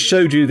somebody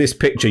showed you this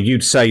picture,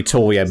 you'd say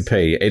Tory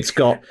MP. It's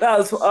got.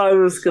 That's what I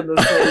was going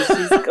to say.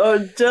 She's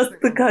got just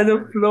the kind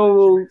of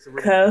floral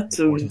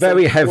curtains,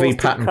 very heavy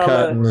pattern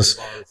curtains,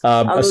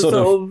 and a sort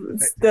of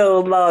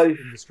still life.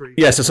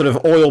 Yes, a sort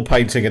of oil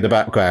painting in the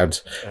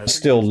background,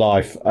 still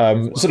life.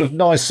 Sort of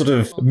nice, sort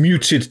of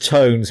muted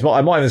tones.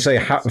 I might even say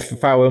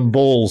Farron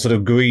Ball, sort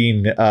of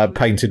green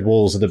painted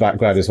walls in the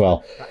background as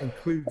well.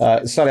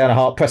 Sally Ann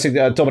Hart pressing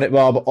Dominic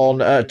Raab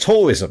on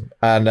tourism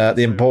and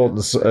the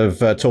importance of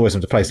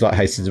tourism to places like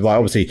Hastings and Rye.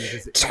 Obviously,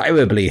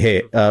 terribly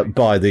hit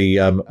by the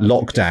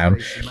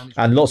lockdown,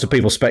 and lots of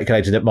people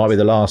speculating it might be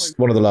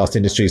one of the last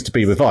industries to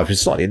be revived, which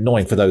is slightly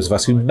annoying for those of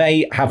us who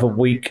may have a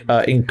week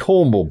in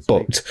Cornwall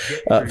booked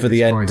for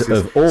the end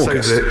of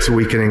August. So that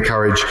we can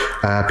encourage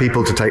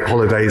people to take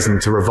holidays and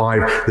to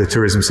revive the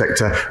tourism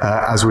sector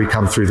as we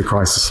come through the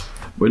crisis.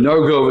 We now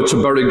go over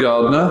to Barry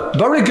Gardner.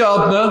 Barry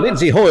Gardner.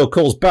 Lindsay Hoyle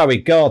calls Barry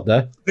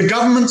Gardner. The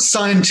government's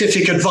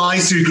Scientific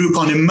Advisory Group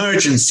on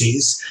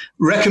Emergencies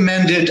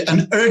recommended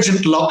an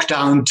urgent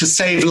lockdown to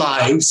save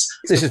lives.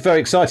 This is very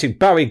exciting.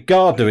 Barry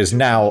Gardner is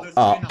now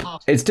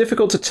up. It's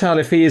difficult to tell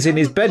if he is in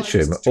his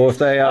bedroom or if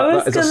they are. I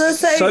was going to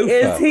say,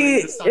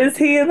 is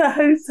he in a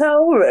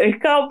hotel room? He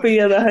can't be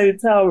in a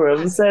hotel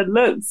room, so it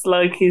looks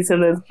like he's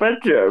in his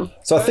bedroom.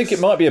 So I think it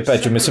might be a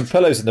bedroom with some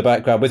pillows in the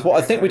background with what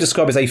I think we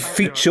describe as a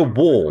feature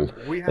wall,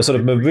 a sort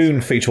of maroon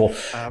feature wall.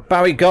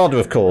 Barry Gardner,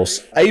 of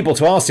course, able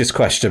to ask this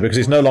question because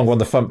he's no longer on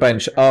the front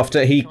bench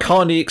after he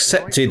kindly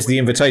accepted the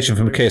invitation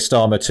from Keir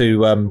Starmer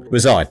to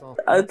resign.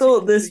 I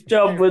thought this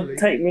job would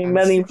take me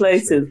many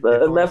places,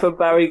 but never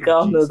Barry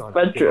Gardner's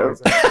bedroom.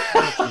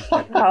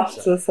 I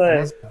have to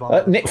say.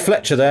 Nick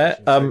Fletcher there,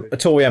 a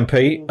Tory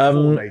MP.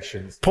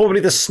 Probably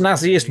the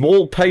snazziest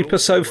wallpaper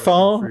so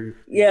far.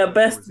 Yeah,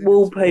 best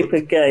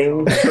wallpaper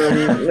game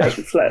from Nick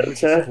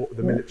Fletcher.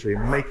 The military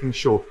and making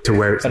sure to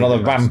wear it.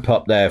 Another ramp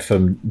up there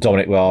from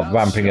Dominic Raab,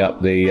 ramping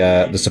up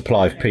the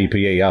supply of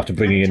PPE after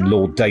bringing in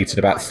Lord Dayton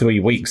about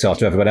 3 weeks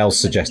after everyone else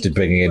suggested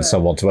bringing in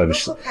someone to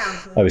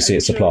oversee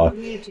its supply.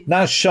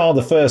 Naz Shah,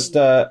 the first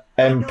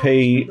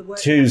MP,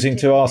 choosing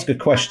to ask a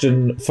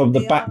question from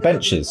the back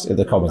benches in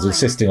the Commons,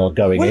 insisting on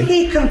going in. Will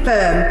he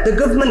confirm the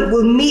government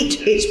will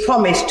meet its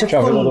promise to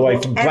travelling all the way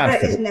from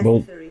Bradford?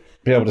 We'll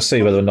be able to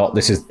see whether or not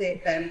this is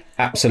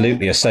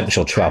absolutely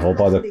essential travel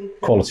by the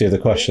quality of the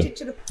question.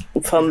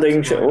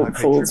 Funding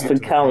shortfalls for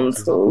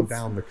councils.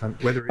 I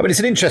mean, it's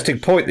an interesting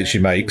point that she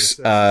makes.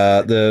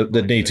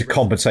 The need to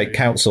compensate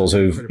councils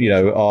who,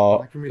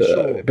 are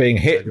being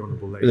hit.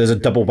 There's a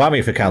double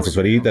whammy for councils.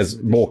 Really,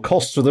 there's more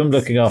costs for them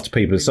looking after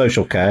people in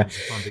social care,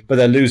 but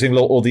they're losing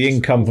all the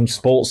income from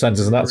sports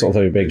centres and that sort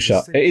of thing being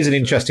shut. It is an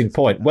interesting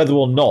point. Whether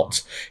or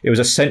not it was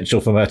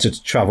essential for her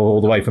to travel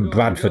all the way from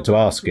Bradford to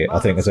ask it, I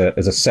think, is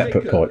a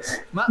separate point.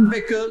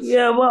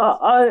 Yeah, well,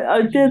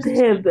 I did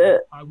hear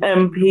that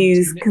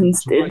MPs'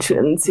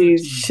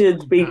 constituencies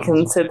should be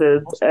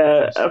considered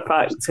a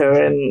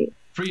factor in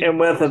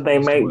whether they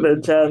make the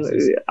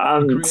journey,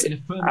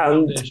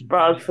 and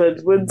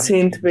Bradford would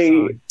seem to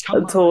be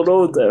a tall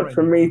order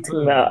for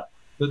meeting that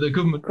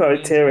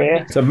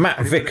criteria. So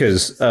Matt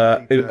Vickers,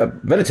 a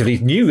relatively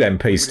new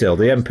MP still,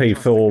 the MP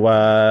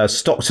for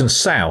Stockton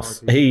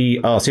South, he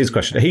asked his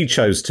question. He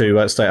chose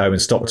to stay at home in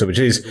Stockton, which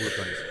is,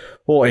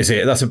 what is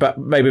it? That's about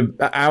maybe an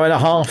hour and a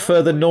half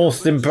further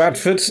north than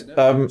Bradford.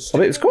 I mean,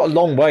 it's quite a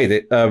long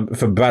way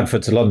from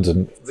Bradford to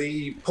London.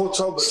 The Port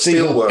Talbot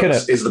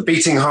Steelworks is the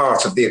beating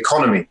heart of the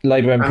economy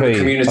Labour MP. And the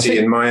community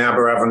in my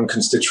Aberavon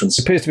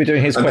constituency. Appears to be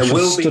doing his question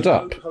stood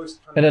up.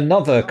 And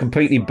another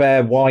completely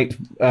bare white...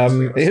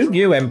 who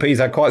knew MPs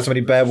had quite so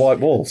many bare white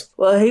walls?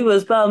 Well, he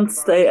was bound to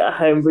stay at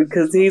home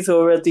because he's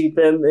already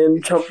been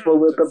in trouble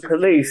with the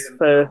police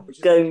for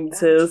going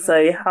to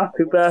say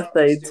happy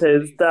birthday to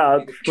his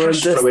dad from a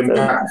distance.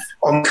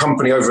 On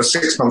company over a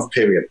 6-month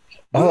period.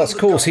 Oh, that's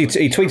cool. So he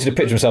tweeted a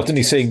picture of himself, didn't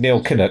he, seeing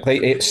Neil Kinnock?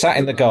 It sat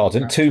in the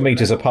garden, 2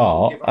 metres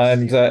apart,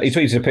 and he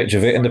tweeted a picture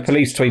of it, and the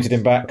police tweeted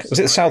him back. Was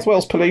it South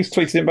Wales Police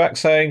tweeted him back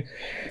saying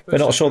they're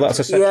not sure that's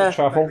essential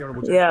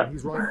travel? Yeah.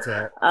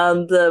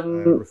 And,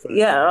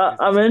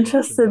 I'm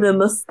interested in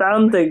the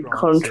standing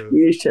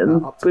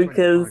contribution,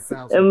 because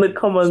in the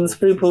Commons,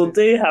 people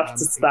do have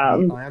to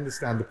stand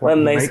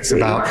when they speak.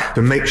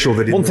 To make sure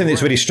that one thing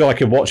that's really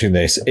striking watching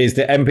this is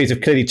that MPs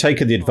have clearly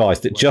taken the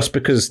advice that just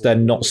because they're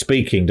not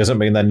speaking doesn't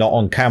mean they're not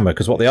on camera,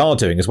 because what they are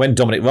doing is when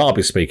Dominic Raab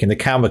is speaking, the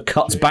camera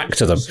cuts back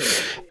to them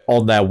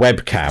on their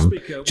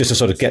webcam just to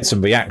sort of get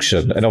some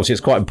reaction. And obviously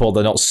it's quite important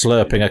they're not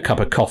slurping a cup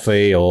of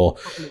coffee or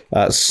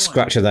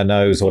scratching their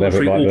nose or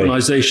whatever it might be.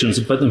 Organisations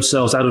have put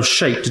themselves out of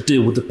shape to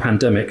deal with the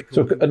pandemic.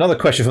 So another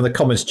question from the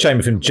Commons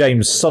Chamber from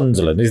James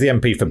Sunderland. He's the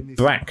MP for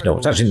Bracknell.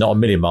 It's actually not a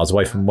million miles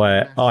away from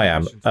where I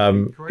am.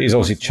 He's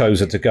obviously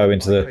chosen to go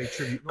into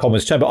the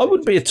Commons Chamber. I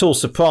wouldn't be at all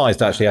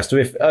surprised, actually, Esther,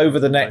 if over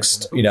the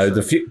next,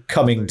 the few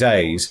coming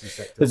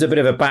days, there's a bit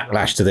of a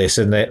backlash to this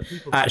and that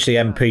actually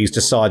MPs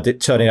decide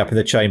that turning up in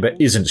the chamber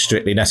isn't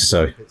strictly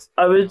necessary.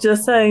 I was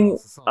just saying,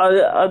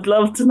 I'd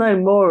love to know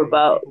more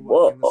about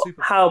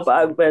how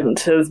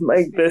backbenchers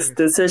make this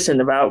decision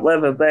about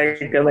whether they're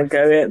going to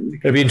go in.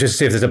 It'll be interesting to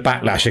see if there's a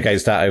backlash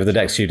against that over the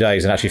next few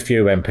days and actually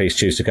few MPs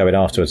choose to go in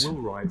afterwards.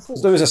 So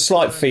there was a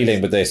slight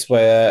feeling with this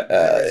where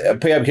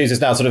PMQs has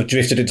now sort of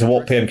drifted into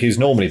what PMQs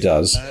normally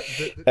does,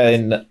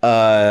 and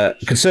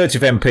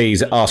Conservative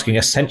MPs asking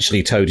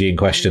essentially toadying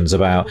questions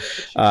about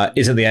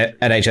isn't the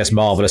NHS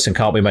marvellous and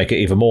can't we make it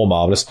even more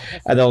marvellous?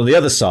 And then on the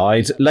other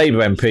side, Labour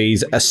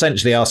MPs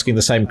essentially asking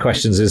the same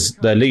questions as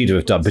their leader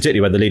have done,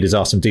 particularly when the leader's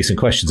asked some decent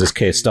questions, as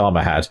Keir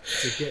Starmer had.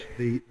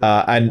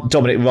 And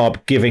Dominic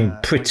Raab giving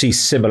pretty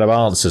similar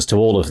answers to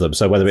all of them.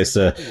 So whether it's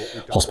the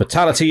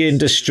hospitality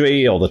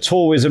industry or the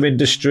tourism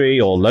industry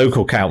or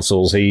local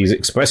councils, he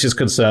expresses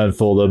concern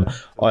for them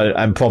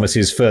and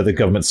promises further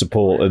government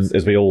support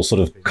as we all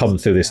sort of come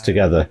through this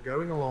together.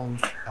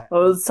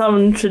 Well,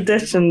 some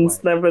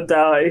traditions never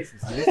die.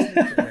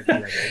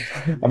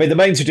 I mean, the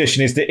main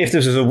tradition is that if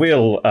this was a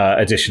real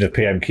edition of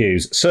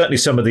PMQs, certainly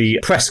some of the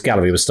press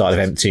gallery would start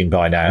emptying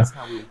by now,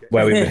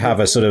 where we would have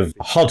a sort of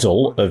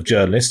huddle of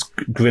journalists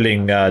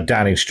grilling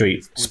Downing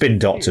Street spin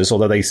doctors,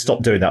 although they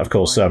stopped doing that, of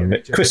course,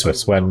 at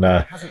Christmas when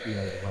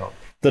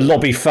the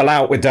lobby fell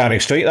out with Downing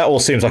Street. That all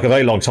seems like a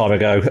very long time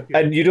ago.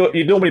 And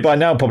you'd normally by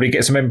now probably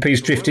get some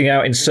MPs drifting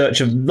out in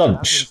search of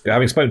lunch.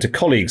 Having spoken to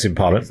colleagues in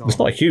Parliament, there's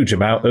not a huge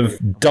amount of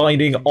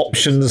dining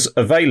options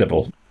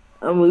available.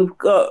 And we've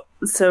got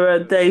Sir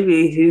Ed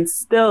Davey, who's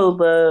still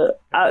the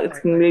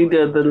acting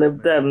leader of the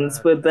Lib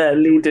Dems, with their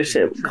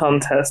leadership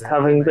contest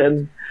having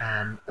been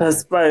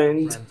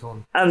postponed.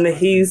 And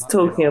he's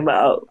talking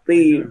about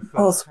the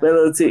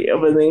possibility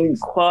of an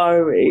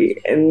inquiry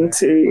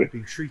into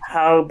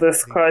how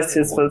this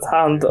crisis was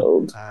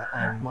handled,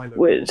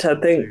 which I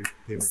think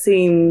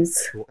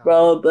seems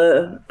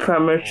rather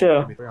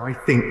premature. I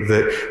think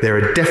that there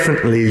are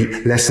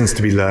definitely lessons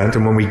to be learned,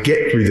 and when we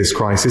get through this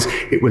crisis,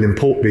 it will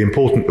be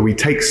important that we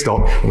take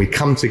stock and we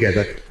come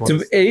together. So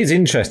it is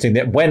interesting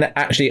that when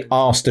actually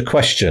asked a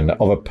question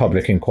of a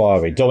public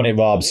inquiry, Dominic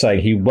Raab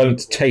saying he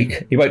won't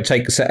take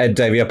Sir Ed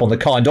Davey up on the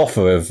kind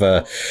offer of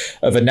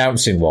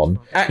announcing one.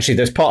 Actually,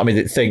 there's part of me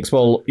that thinks,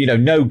 well,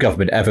 no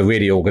government ever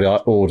really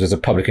orders a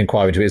public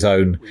inquiry into its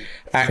own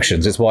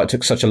actions. It's why it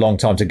took such a long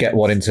time to get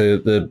one into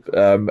the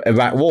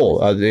Iraq War.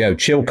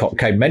 Chilcot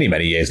came many,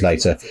 many years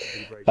later.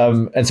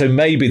 And so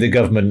maybe the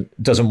government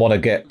doesn't want to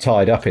get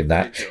tied up in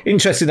that.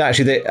 Interesting,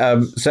 actually,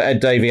 that Sir Ed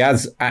Davey,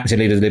 as acting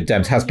leader of the Lib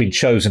Dems, has been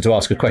chosen to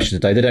ask a question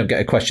today. They don't get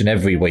a question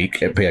every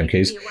week at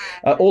PMQs.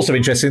 Also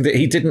interesting that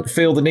he didn't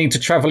feel the need to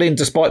travel in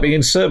despite being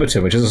in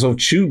Surbiton, which is a sort of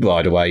tube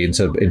ride away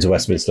into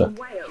Westminster.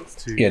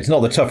 Yeah, it's not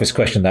the toughest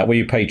question, that. Will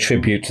you pay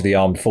tribute to the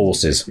armed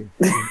forces?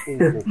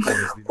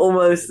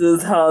 Almost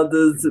as hard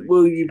as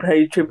will you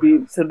pay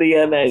tribute to the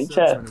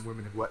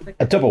NHS?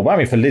 A double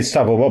whammy for Liz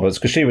Saville-Roberts,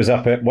 because she was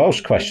up at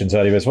Welsh Questions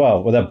earlier as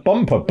well, with a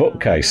bumper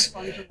bookcase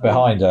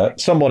behind her.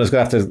 Someone is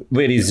going to have to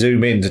really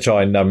zoom in to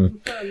try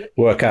and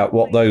work out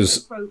what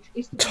those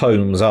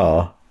tomes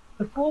are.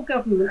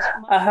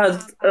 I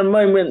had a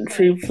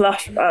momentary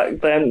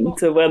flashback then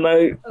to when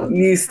I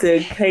used to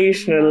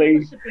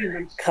occasionally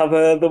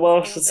cover the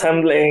Welsh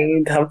Assembly and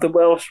you'd have the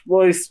Welsh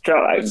voice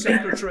track,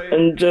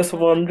 and just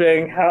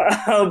wondering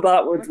how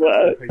that would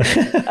work.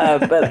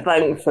 But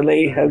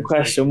thankfully her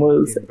question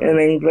was in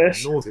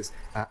English.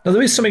 Now,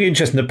 there is something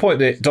interesting, the point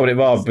that Dominic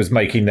Raab was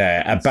making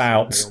there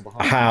about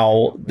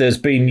how there's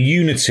been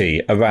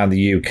unity around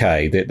the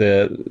UK, that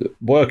the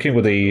working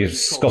with the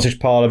Scottish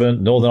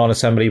Parliament, Northern Ireland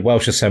Assembly,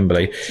 Welsh Assembly,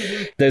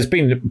 there's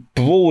been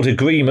broad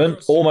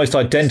agreement, almost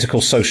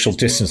identical social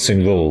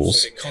distancing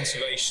rules,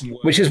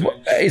 which is,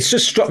 it's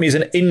just struck me as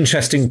an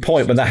interesting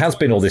point when there has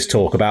been all this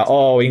talk about,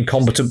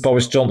 incompetent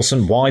Boris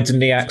Johnson, why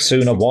didn't he act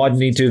sooner, why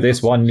didn't he do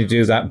this, why didn't he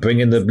do that, bring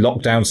in the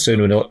lockdown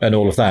sooner and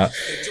all of that.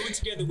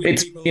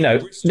 It's,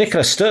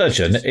 Nicola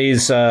Sturgeon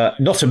is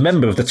not a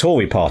member of the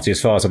Tory party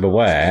as far as I'm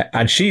aware,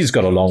 and she's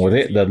got along with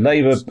it. The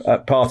Labour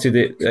Party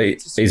that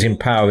is in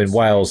power in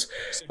Wales,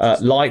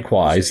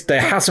 likewise,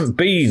 there hasn't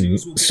been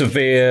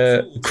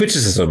severe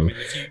criticism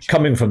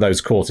coming from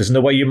those quarters in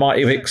the way you might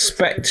have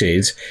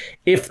expected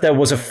if there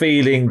was a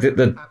feeling that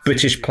the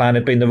British plan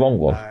had been the wrong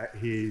one.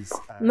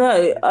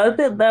 No, I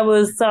think there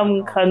was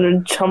some kind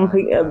of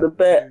chomping at the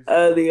bit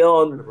early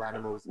on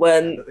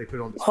when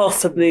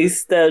possibly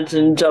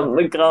Sturgeon jumped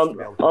the gun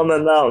on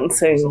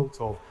announcing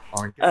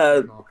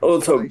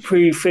also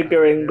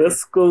prefiguring the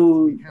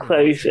school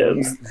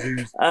closures.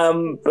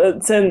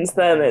 But since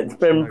then, it's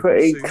been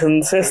pretty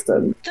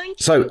consistent.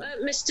 So,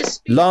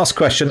 last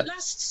question.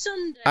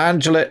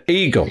 Angela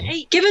Eagle.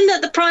 Given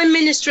that the Prime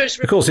Minister has...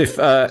 Of course, if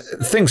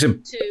things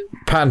had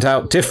panned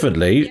out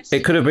differently,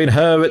 it could have been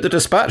her at the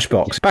dispatch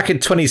box. Back in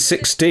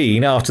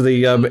 2016, after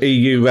the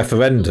EU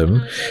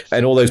referendum,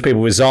 and all those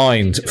people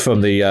resigned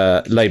from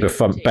the Labour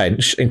front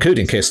bench,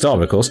 including Keir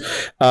Starmer, of course,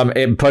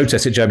 in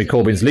protest at Jeremy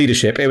Corbyn's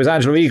leadership, it was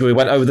Angela Eagle who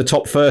went over the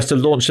top first to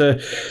launch a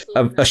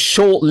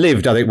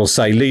short-lived, I think we'll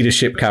say,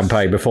 leadership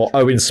campaign before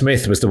Owen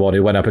Smith was the one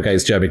who went up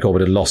against Jeremy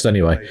Corbyn and lost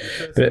anyway.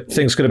 But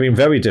things could have been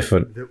very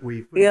different.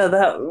 Yeah,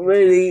 that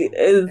really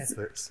is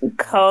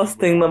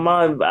casting the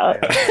mind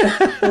back.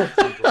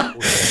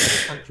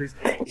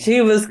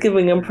 She was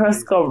giving a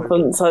press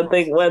conference, I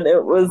think, when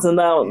it was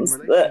announced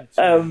that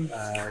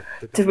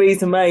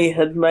Theresa May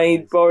had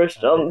made Boris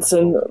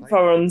Johnson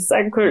Foreign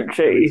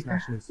Secretary,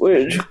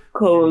 which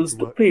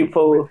caused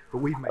people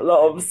a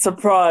lot of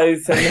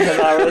surprise and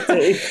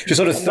hilarity. Just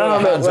sort of threw her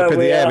hands up in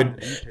the air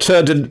and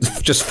turned and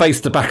just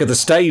faced the back of the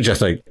stage, I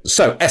think.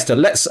 So, Esther,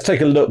 let's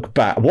take a look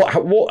back.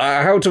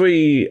 How do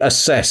we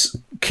assess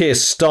Keir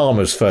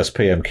Starmer's first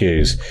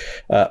PMQs,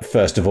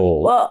 first of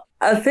all? Well,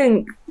 I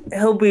think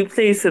he'll be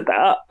pleased with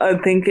that. I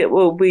think it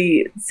will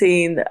be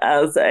seen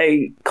as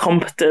a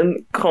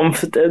competent,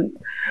 confident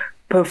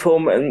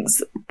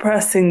performance,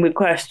 pressing the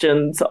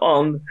questions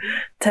on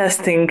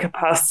testing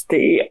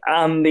capacity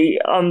and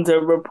the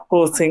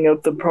underreporting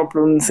of the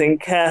problems in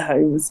care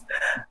homes,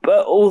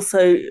 but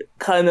also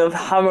kind of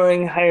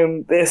hammering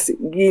home this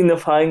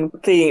unifying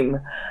theme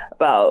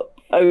about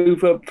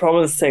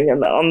over-promising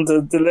and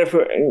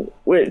under-delivering,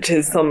 which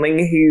is something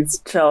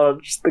he's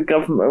charged the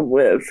government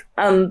with.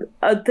 And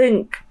I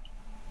think,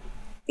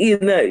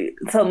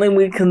 something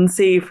we can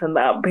see from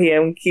that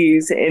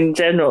PMQs in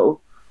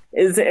general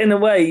is, in a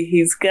way,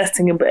 he's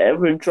getting a bit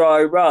of a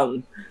dry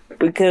run,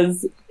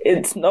 because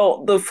it's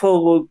not the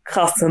full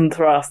cut and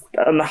thrust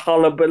and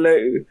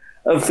hullabaloo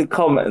of the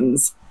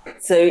Commons.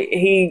 So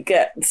he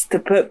gets to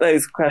put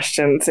those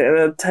questions in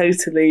a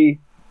totally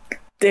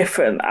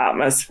different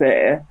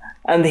atmosphere,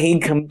 and he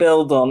can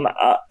build on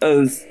that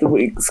as the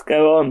weeks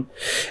go on.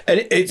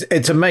 And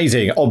it's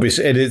amazing,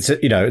 obviously, and it's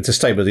a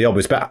statement of the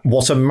obvious, but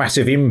what a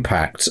massive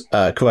impact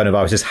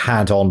coronavirus has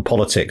had on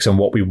politics and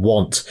what we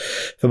want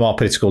from our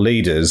political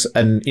leaders.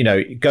 And,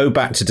 go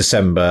back to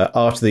December,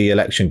 after the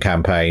election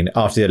campaign,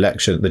 after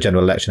the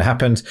general election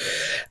happened,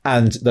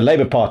 and the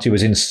Labour Party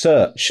was in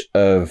search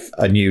of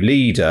a new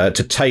leader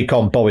to take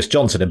on Boris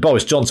Johnson. And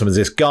Boris Johnson was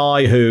this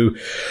guy who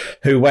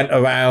went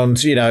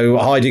around,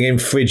 hiding in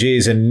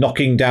fridges and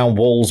knocking down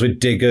walls with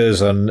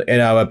diggers and,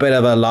 a bit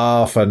of a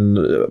laugh and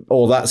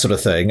all that sort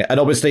of thing. And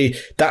obviously,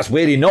 that's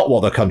really not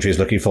what the country is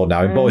looking for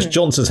now. And Boris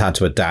Johnson's had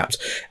to adapt.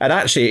 And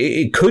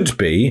actually, it could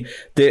be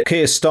that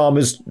Keir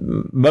Starmer's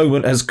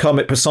moment has come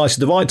at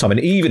precisely the right time. And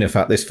even if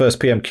at this first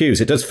PMQs,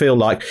 it does feel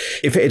like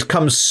if it had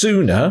come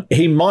sooner,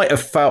 he might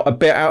have felt a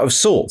bit out of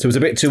sorts. It was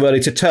a bit too early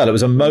to tell. It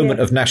was a moment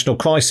of national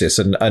crisis,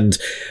 and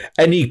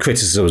any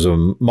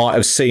criticism might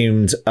have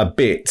seemed a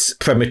bit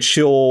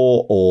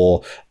premature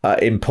or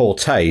in poor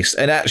taste.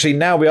 And actually,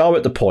 now we are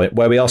at the point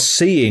where we are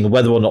seeing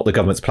whether or not the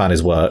government's plan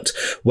has worked,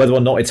 whether or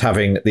not it's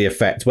having the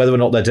effect, whether or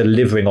not they're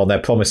delivering on their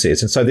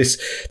promises. And so this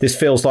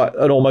feels like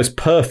an almost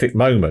perfect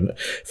moment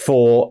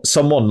for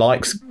someone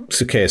like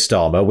Sir Keir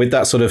Starmer with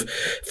that sort of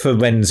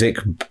forensic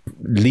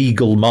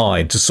legal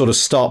mind to sort of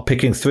start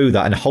picking through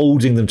that and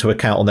holding them to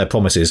account on their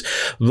promises,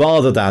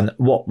 rather than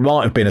what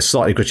might have been a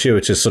slightly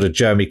gratuitous sort of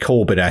Jeremy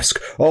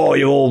Corbyn-esque, oh,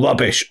 you're all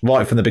rubbish,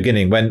 right from the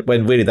beginning, when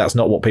really that's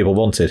not what people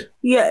wanted.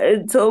 Yeah,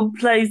 it sort of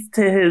plays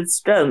to his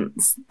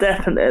strengths,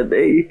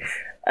 definitely,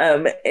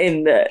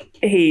 in that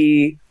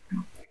he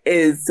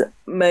is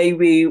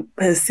maybe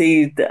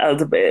perceived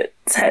as a bit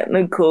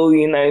technical,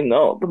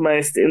 not the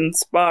most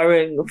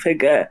inspiring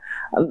figure.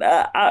 And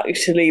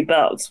actually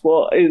that's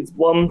what is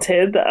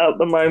wanted at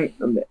the moment,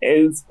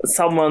 is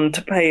someone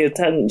to pay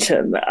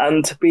attention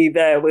and to be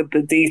there with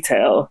the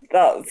detail.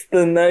 That's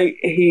the note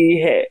he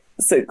hit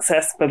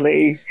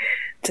successfully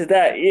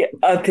today.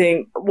 I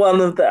think one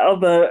of the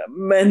other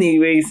many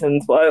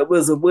reasons why it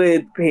was a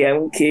weird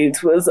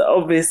PMQs was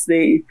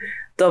obviously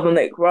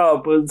Dominic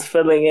Raab was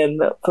filling in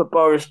for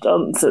Boris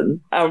Johnson,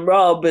 and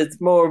Raab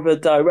is more of a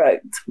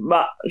direct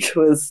match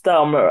with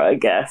Starmer, I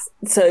guess.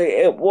 So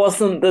it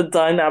wasn't the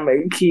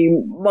dynamic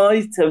you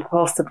might have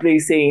possibly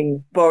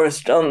seen Boris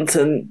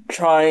Johnson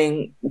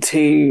trying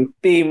to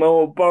be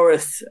more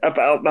Boris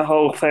about the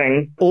whole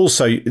thing.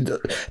 Also,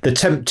 the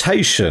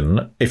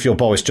temptation, if you're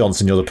Boris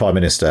Johnson, you're the Prime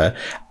Minister,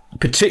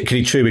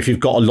 particularly true if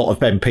you've got a lot of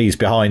MPs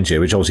behind you,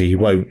 which obviously he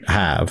won't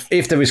have.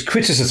 If there is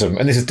criticism,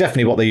 and this is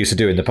definitely what they used to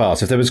do in the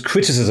past, if there was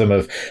criticism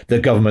of the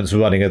government's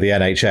running of the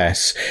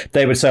NHS,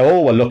 they would say,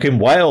 oh, well, look, in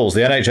Wales,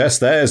 the NHS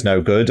there's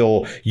no good,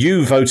 or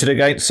you voted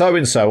against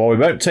so-and-so, or we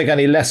won't take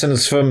any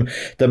lessons from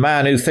the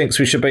man who thinks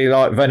we should be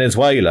like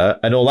Venezuela,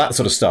 and all that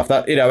sort of stuff.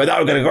 That, and that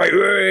would get a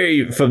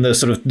great from the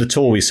sort of the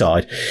Tory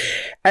side.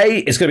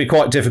 It's going to be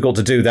quite difficult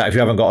to do that if you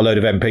haven't got a load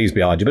of MPs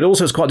behind you, but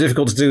also it's quite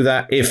difficult to do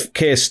that if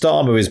Keir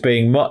Starmer is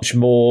being much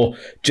more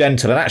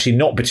gentle and actually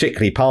not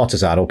particularly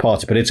partisan or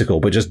party political,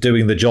 but just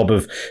doing the job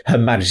of Her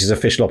Majesty's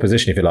official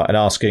opposition, if you like, and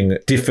asking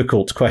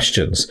difficult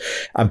questions.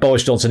 And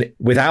Boris Johnson,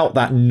 without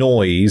that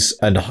noise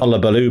and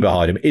hullabaloo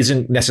behind him,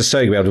 isn't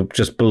necessarily able to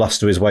just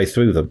bluster his way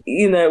through them.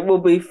 It will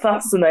be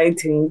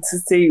fascinating to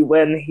see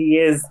when he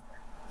is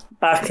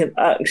back in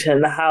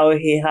action how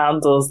he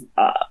handles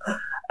that.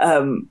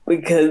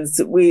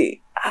 Because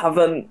we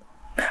haven't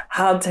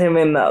had him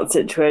in that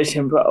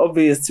situation for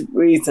obvious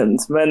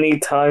reasons many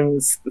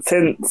times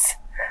since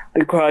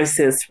the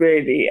crisis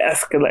really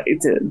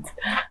escalated.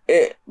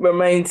 It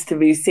remains to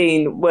be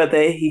seen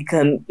whether he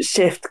can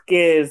shift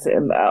gears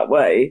in that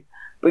way,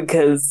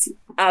 because,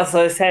 as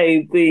I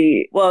say,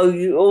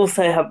 you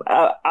also have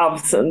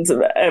absence of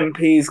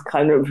MPs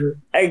kind of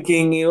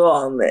egging you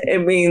on.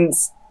 It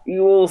means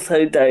you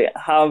also don't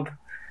have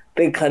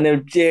the kind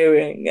of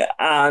jeering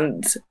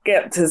and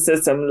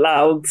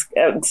loud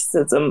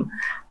skepticism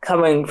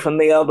coming from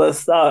the other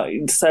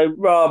side. So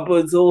Raab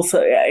was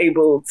also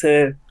able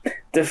to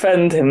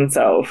defend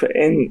himself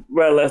in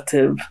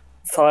relative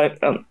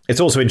silence. It's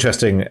also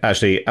interesting,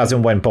 actually, as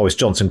and when Boris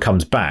Johnson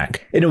comes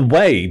back, in a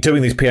way,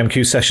 doing these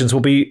PMQ sessions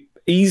will be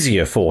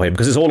easier for him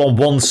because it's all on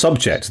one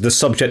subject, the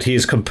subject he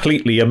is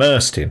completely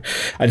immersed in.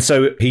 And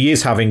so he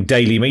is having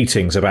daily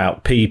meetings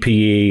about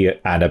PPE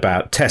and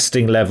about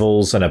testing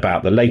levels and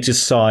about the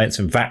latest science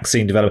and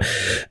vaccine development.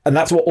 And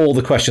that's what all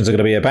the questions are going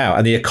to be about.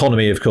 And the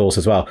economy, of course,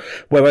 as well.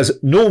 Whereas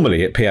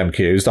normally at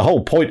PMQs, the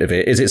whole point of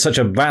it is it's such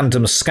a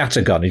random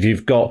scattergun. If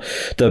you've got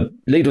the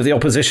leader of the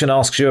opposition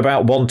asks you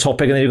about one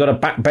topic, and then you've got a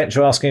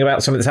backbencher asking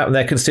about something that's happened in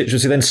their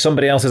constituency, then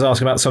somebody else is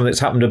asking about something that's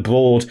happened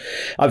abroad.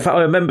 In fact,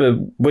 I remember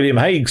William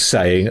Hague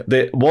saying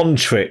that one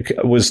trick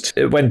was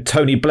when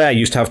Tony Blair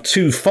used to have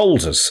two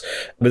folders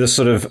with a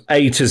sort of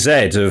A to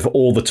Z of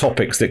all the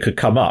topics that could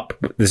come up.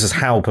 This is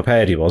how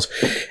prepared he was.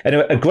 And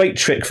a great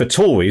trick for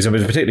Tories, and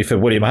particularly for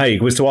William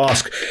Hague, was to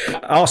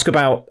ask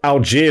about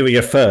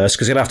Algeria first,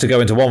 because he'll have to go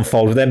into one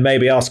folder, then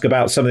maybe ask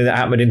about something that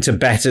happened in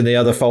Tibet in the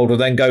other folder,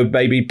 then go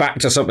maybe back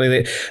to something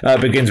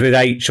that begins with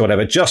H or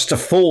whatever, just to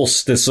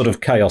force this sort of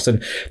chaos.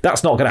 And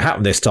that's not going to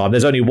happen this time.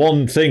 There's only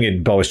one thing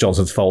in Boris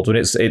Johnson's folder, and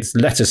it's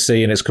Letter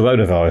C, and it's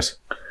coronavirus.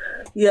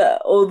 Yeah,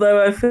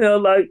 although I feel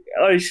like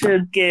I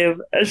should give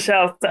a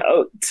shout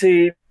out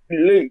to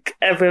Luke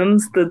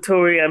Evans, the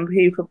Tory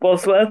MP for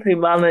Bosworth, who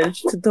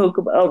managed to talk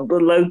about the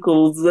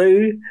local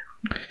zoo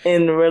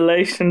in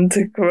relation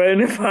to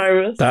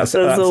coronavirus. There's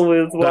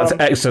always one. That's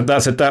excellent.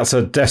 That's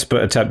a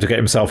desperate attempt to get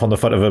himself on the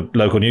front of a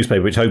local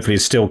newspaper, which hopefully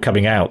is still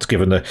coming out,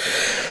 given the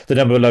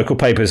number of local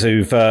papers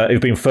who've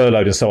been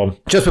furloughed and so on.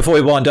 Just before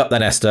we wind up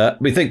then, Esther,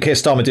 we think Keir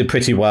Starmer did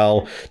pretty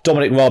well.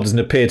 Dominic Raab doesn't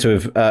appear to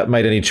have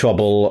made any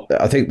trouble.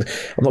 I'm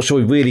not sure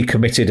he really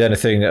committed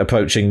anything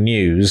approaching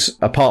news,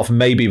 apart from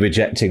maybe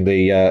rejecting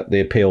the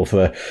appeal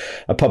for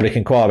a public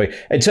inquiry.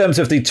 In terms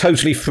of the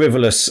totally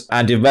frivolous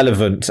and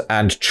irrelevant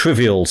and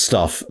trivial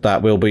stuff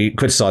that we'll be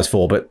criticised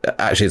for, but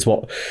actually it's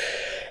what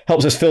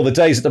helps us fill the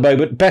days at the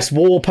moment. Best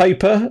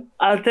wallpaper?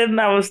 I think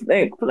that was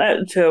Nick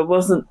Fletcher,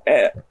 wasn't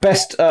it?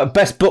 Best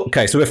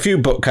bookcase. There were a few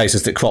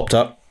bookcases that cropped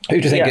up. Who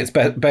do you think gets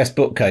best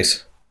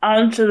bookcase?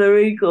 Angela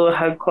Eagle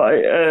had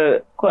quite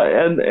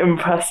an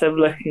impressive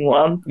looking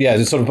one. Yeah,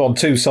 it's sort of on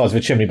two sides of a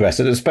chimney breast.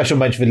 And a special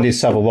mention for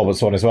Liz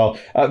Saville-Roberts one as well.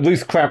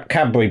 Ruth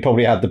Cadbury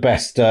probably had the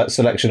best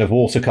selection of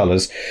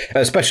watercolours.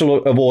 A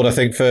special award, I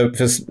think, for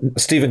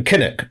Stephen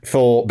Kinnock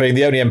for being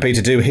the only MP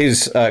to do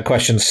his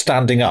questions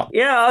standing up.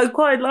 Yeah, I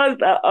quite like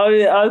that.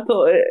 I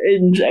thought it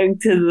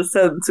injected a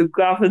sense of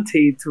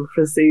gravity to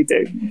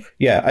proceedings.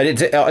 Yeah,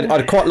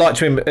 I'd quite like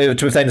to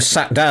have then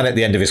sat down at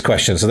the end of his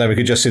questions, so then we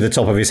could just see the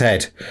top of his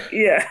head.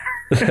 Yeah.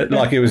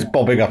 Like he was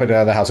bobbing up and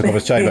down the House of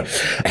Commons chamber.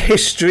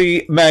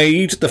 History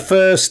made the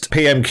first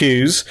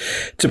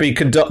PMQs to be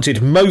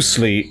conducted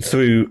mostly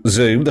through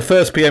Zoom. The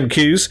first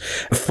PMQs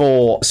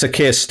for Sir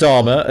Keir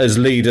Starmer as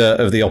leader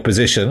of the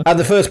opposition. And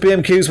the first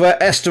PMQs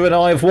where Esther and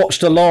I have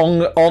watched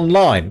along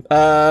online.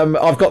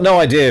 I've got no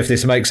idea if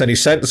this makes any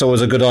sense or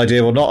was a good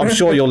idea or not. I'm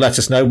sure you'll let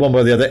us know one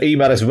way or the other.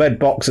 Email us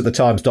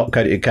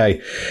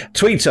redbox@thetimes.co.uk.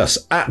 Tweet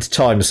us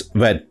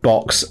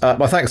 @timesredbox.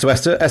 My thanks to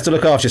Esther. Esther,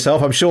 look after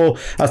yourself. I'm sure,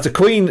 as the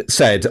Queen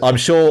said, I'm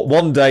sure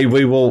one day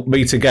we will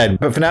meet again.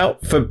 But for now,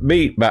 for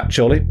me, Matt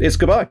Chorley, it's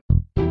goodbye.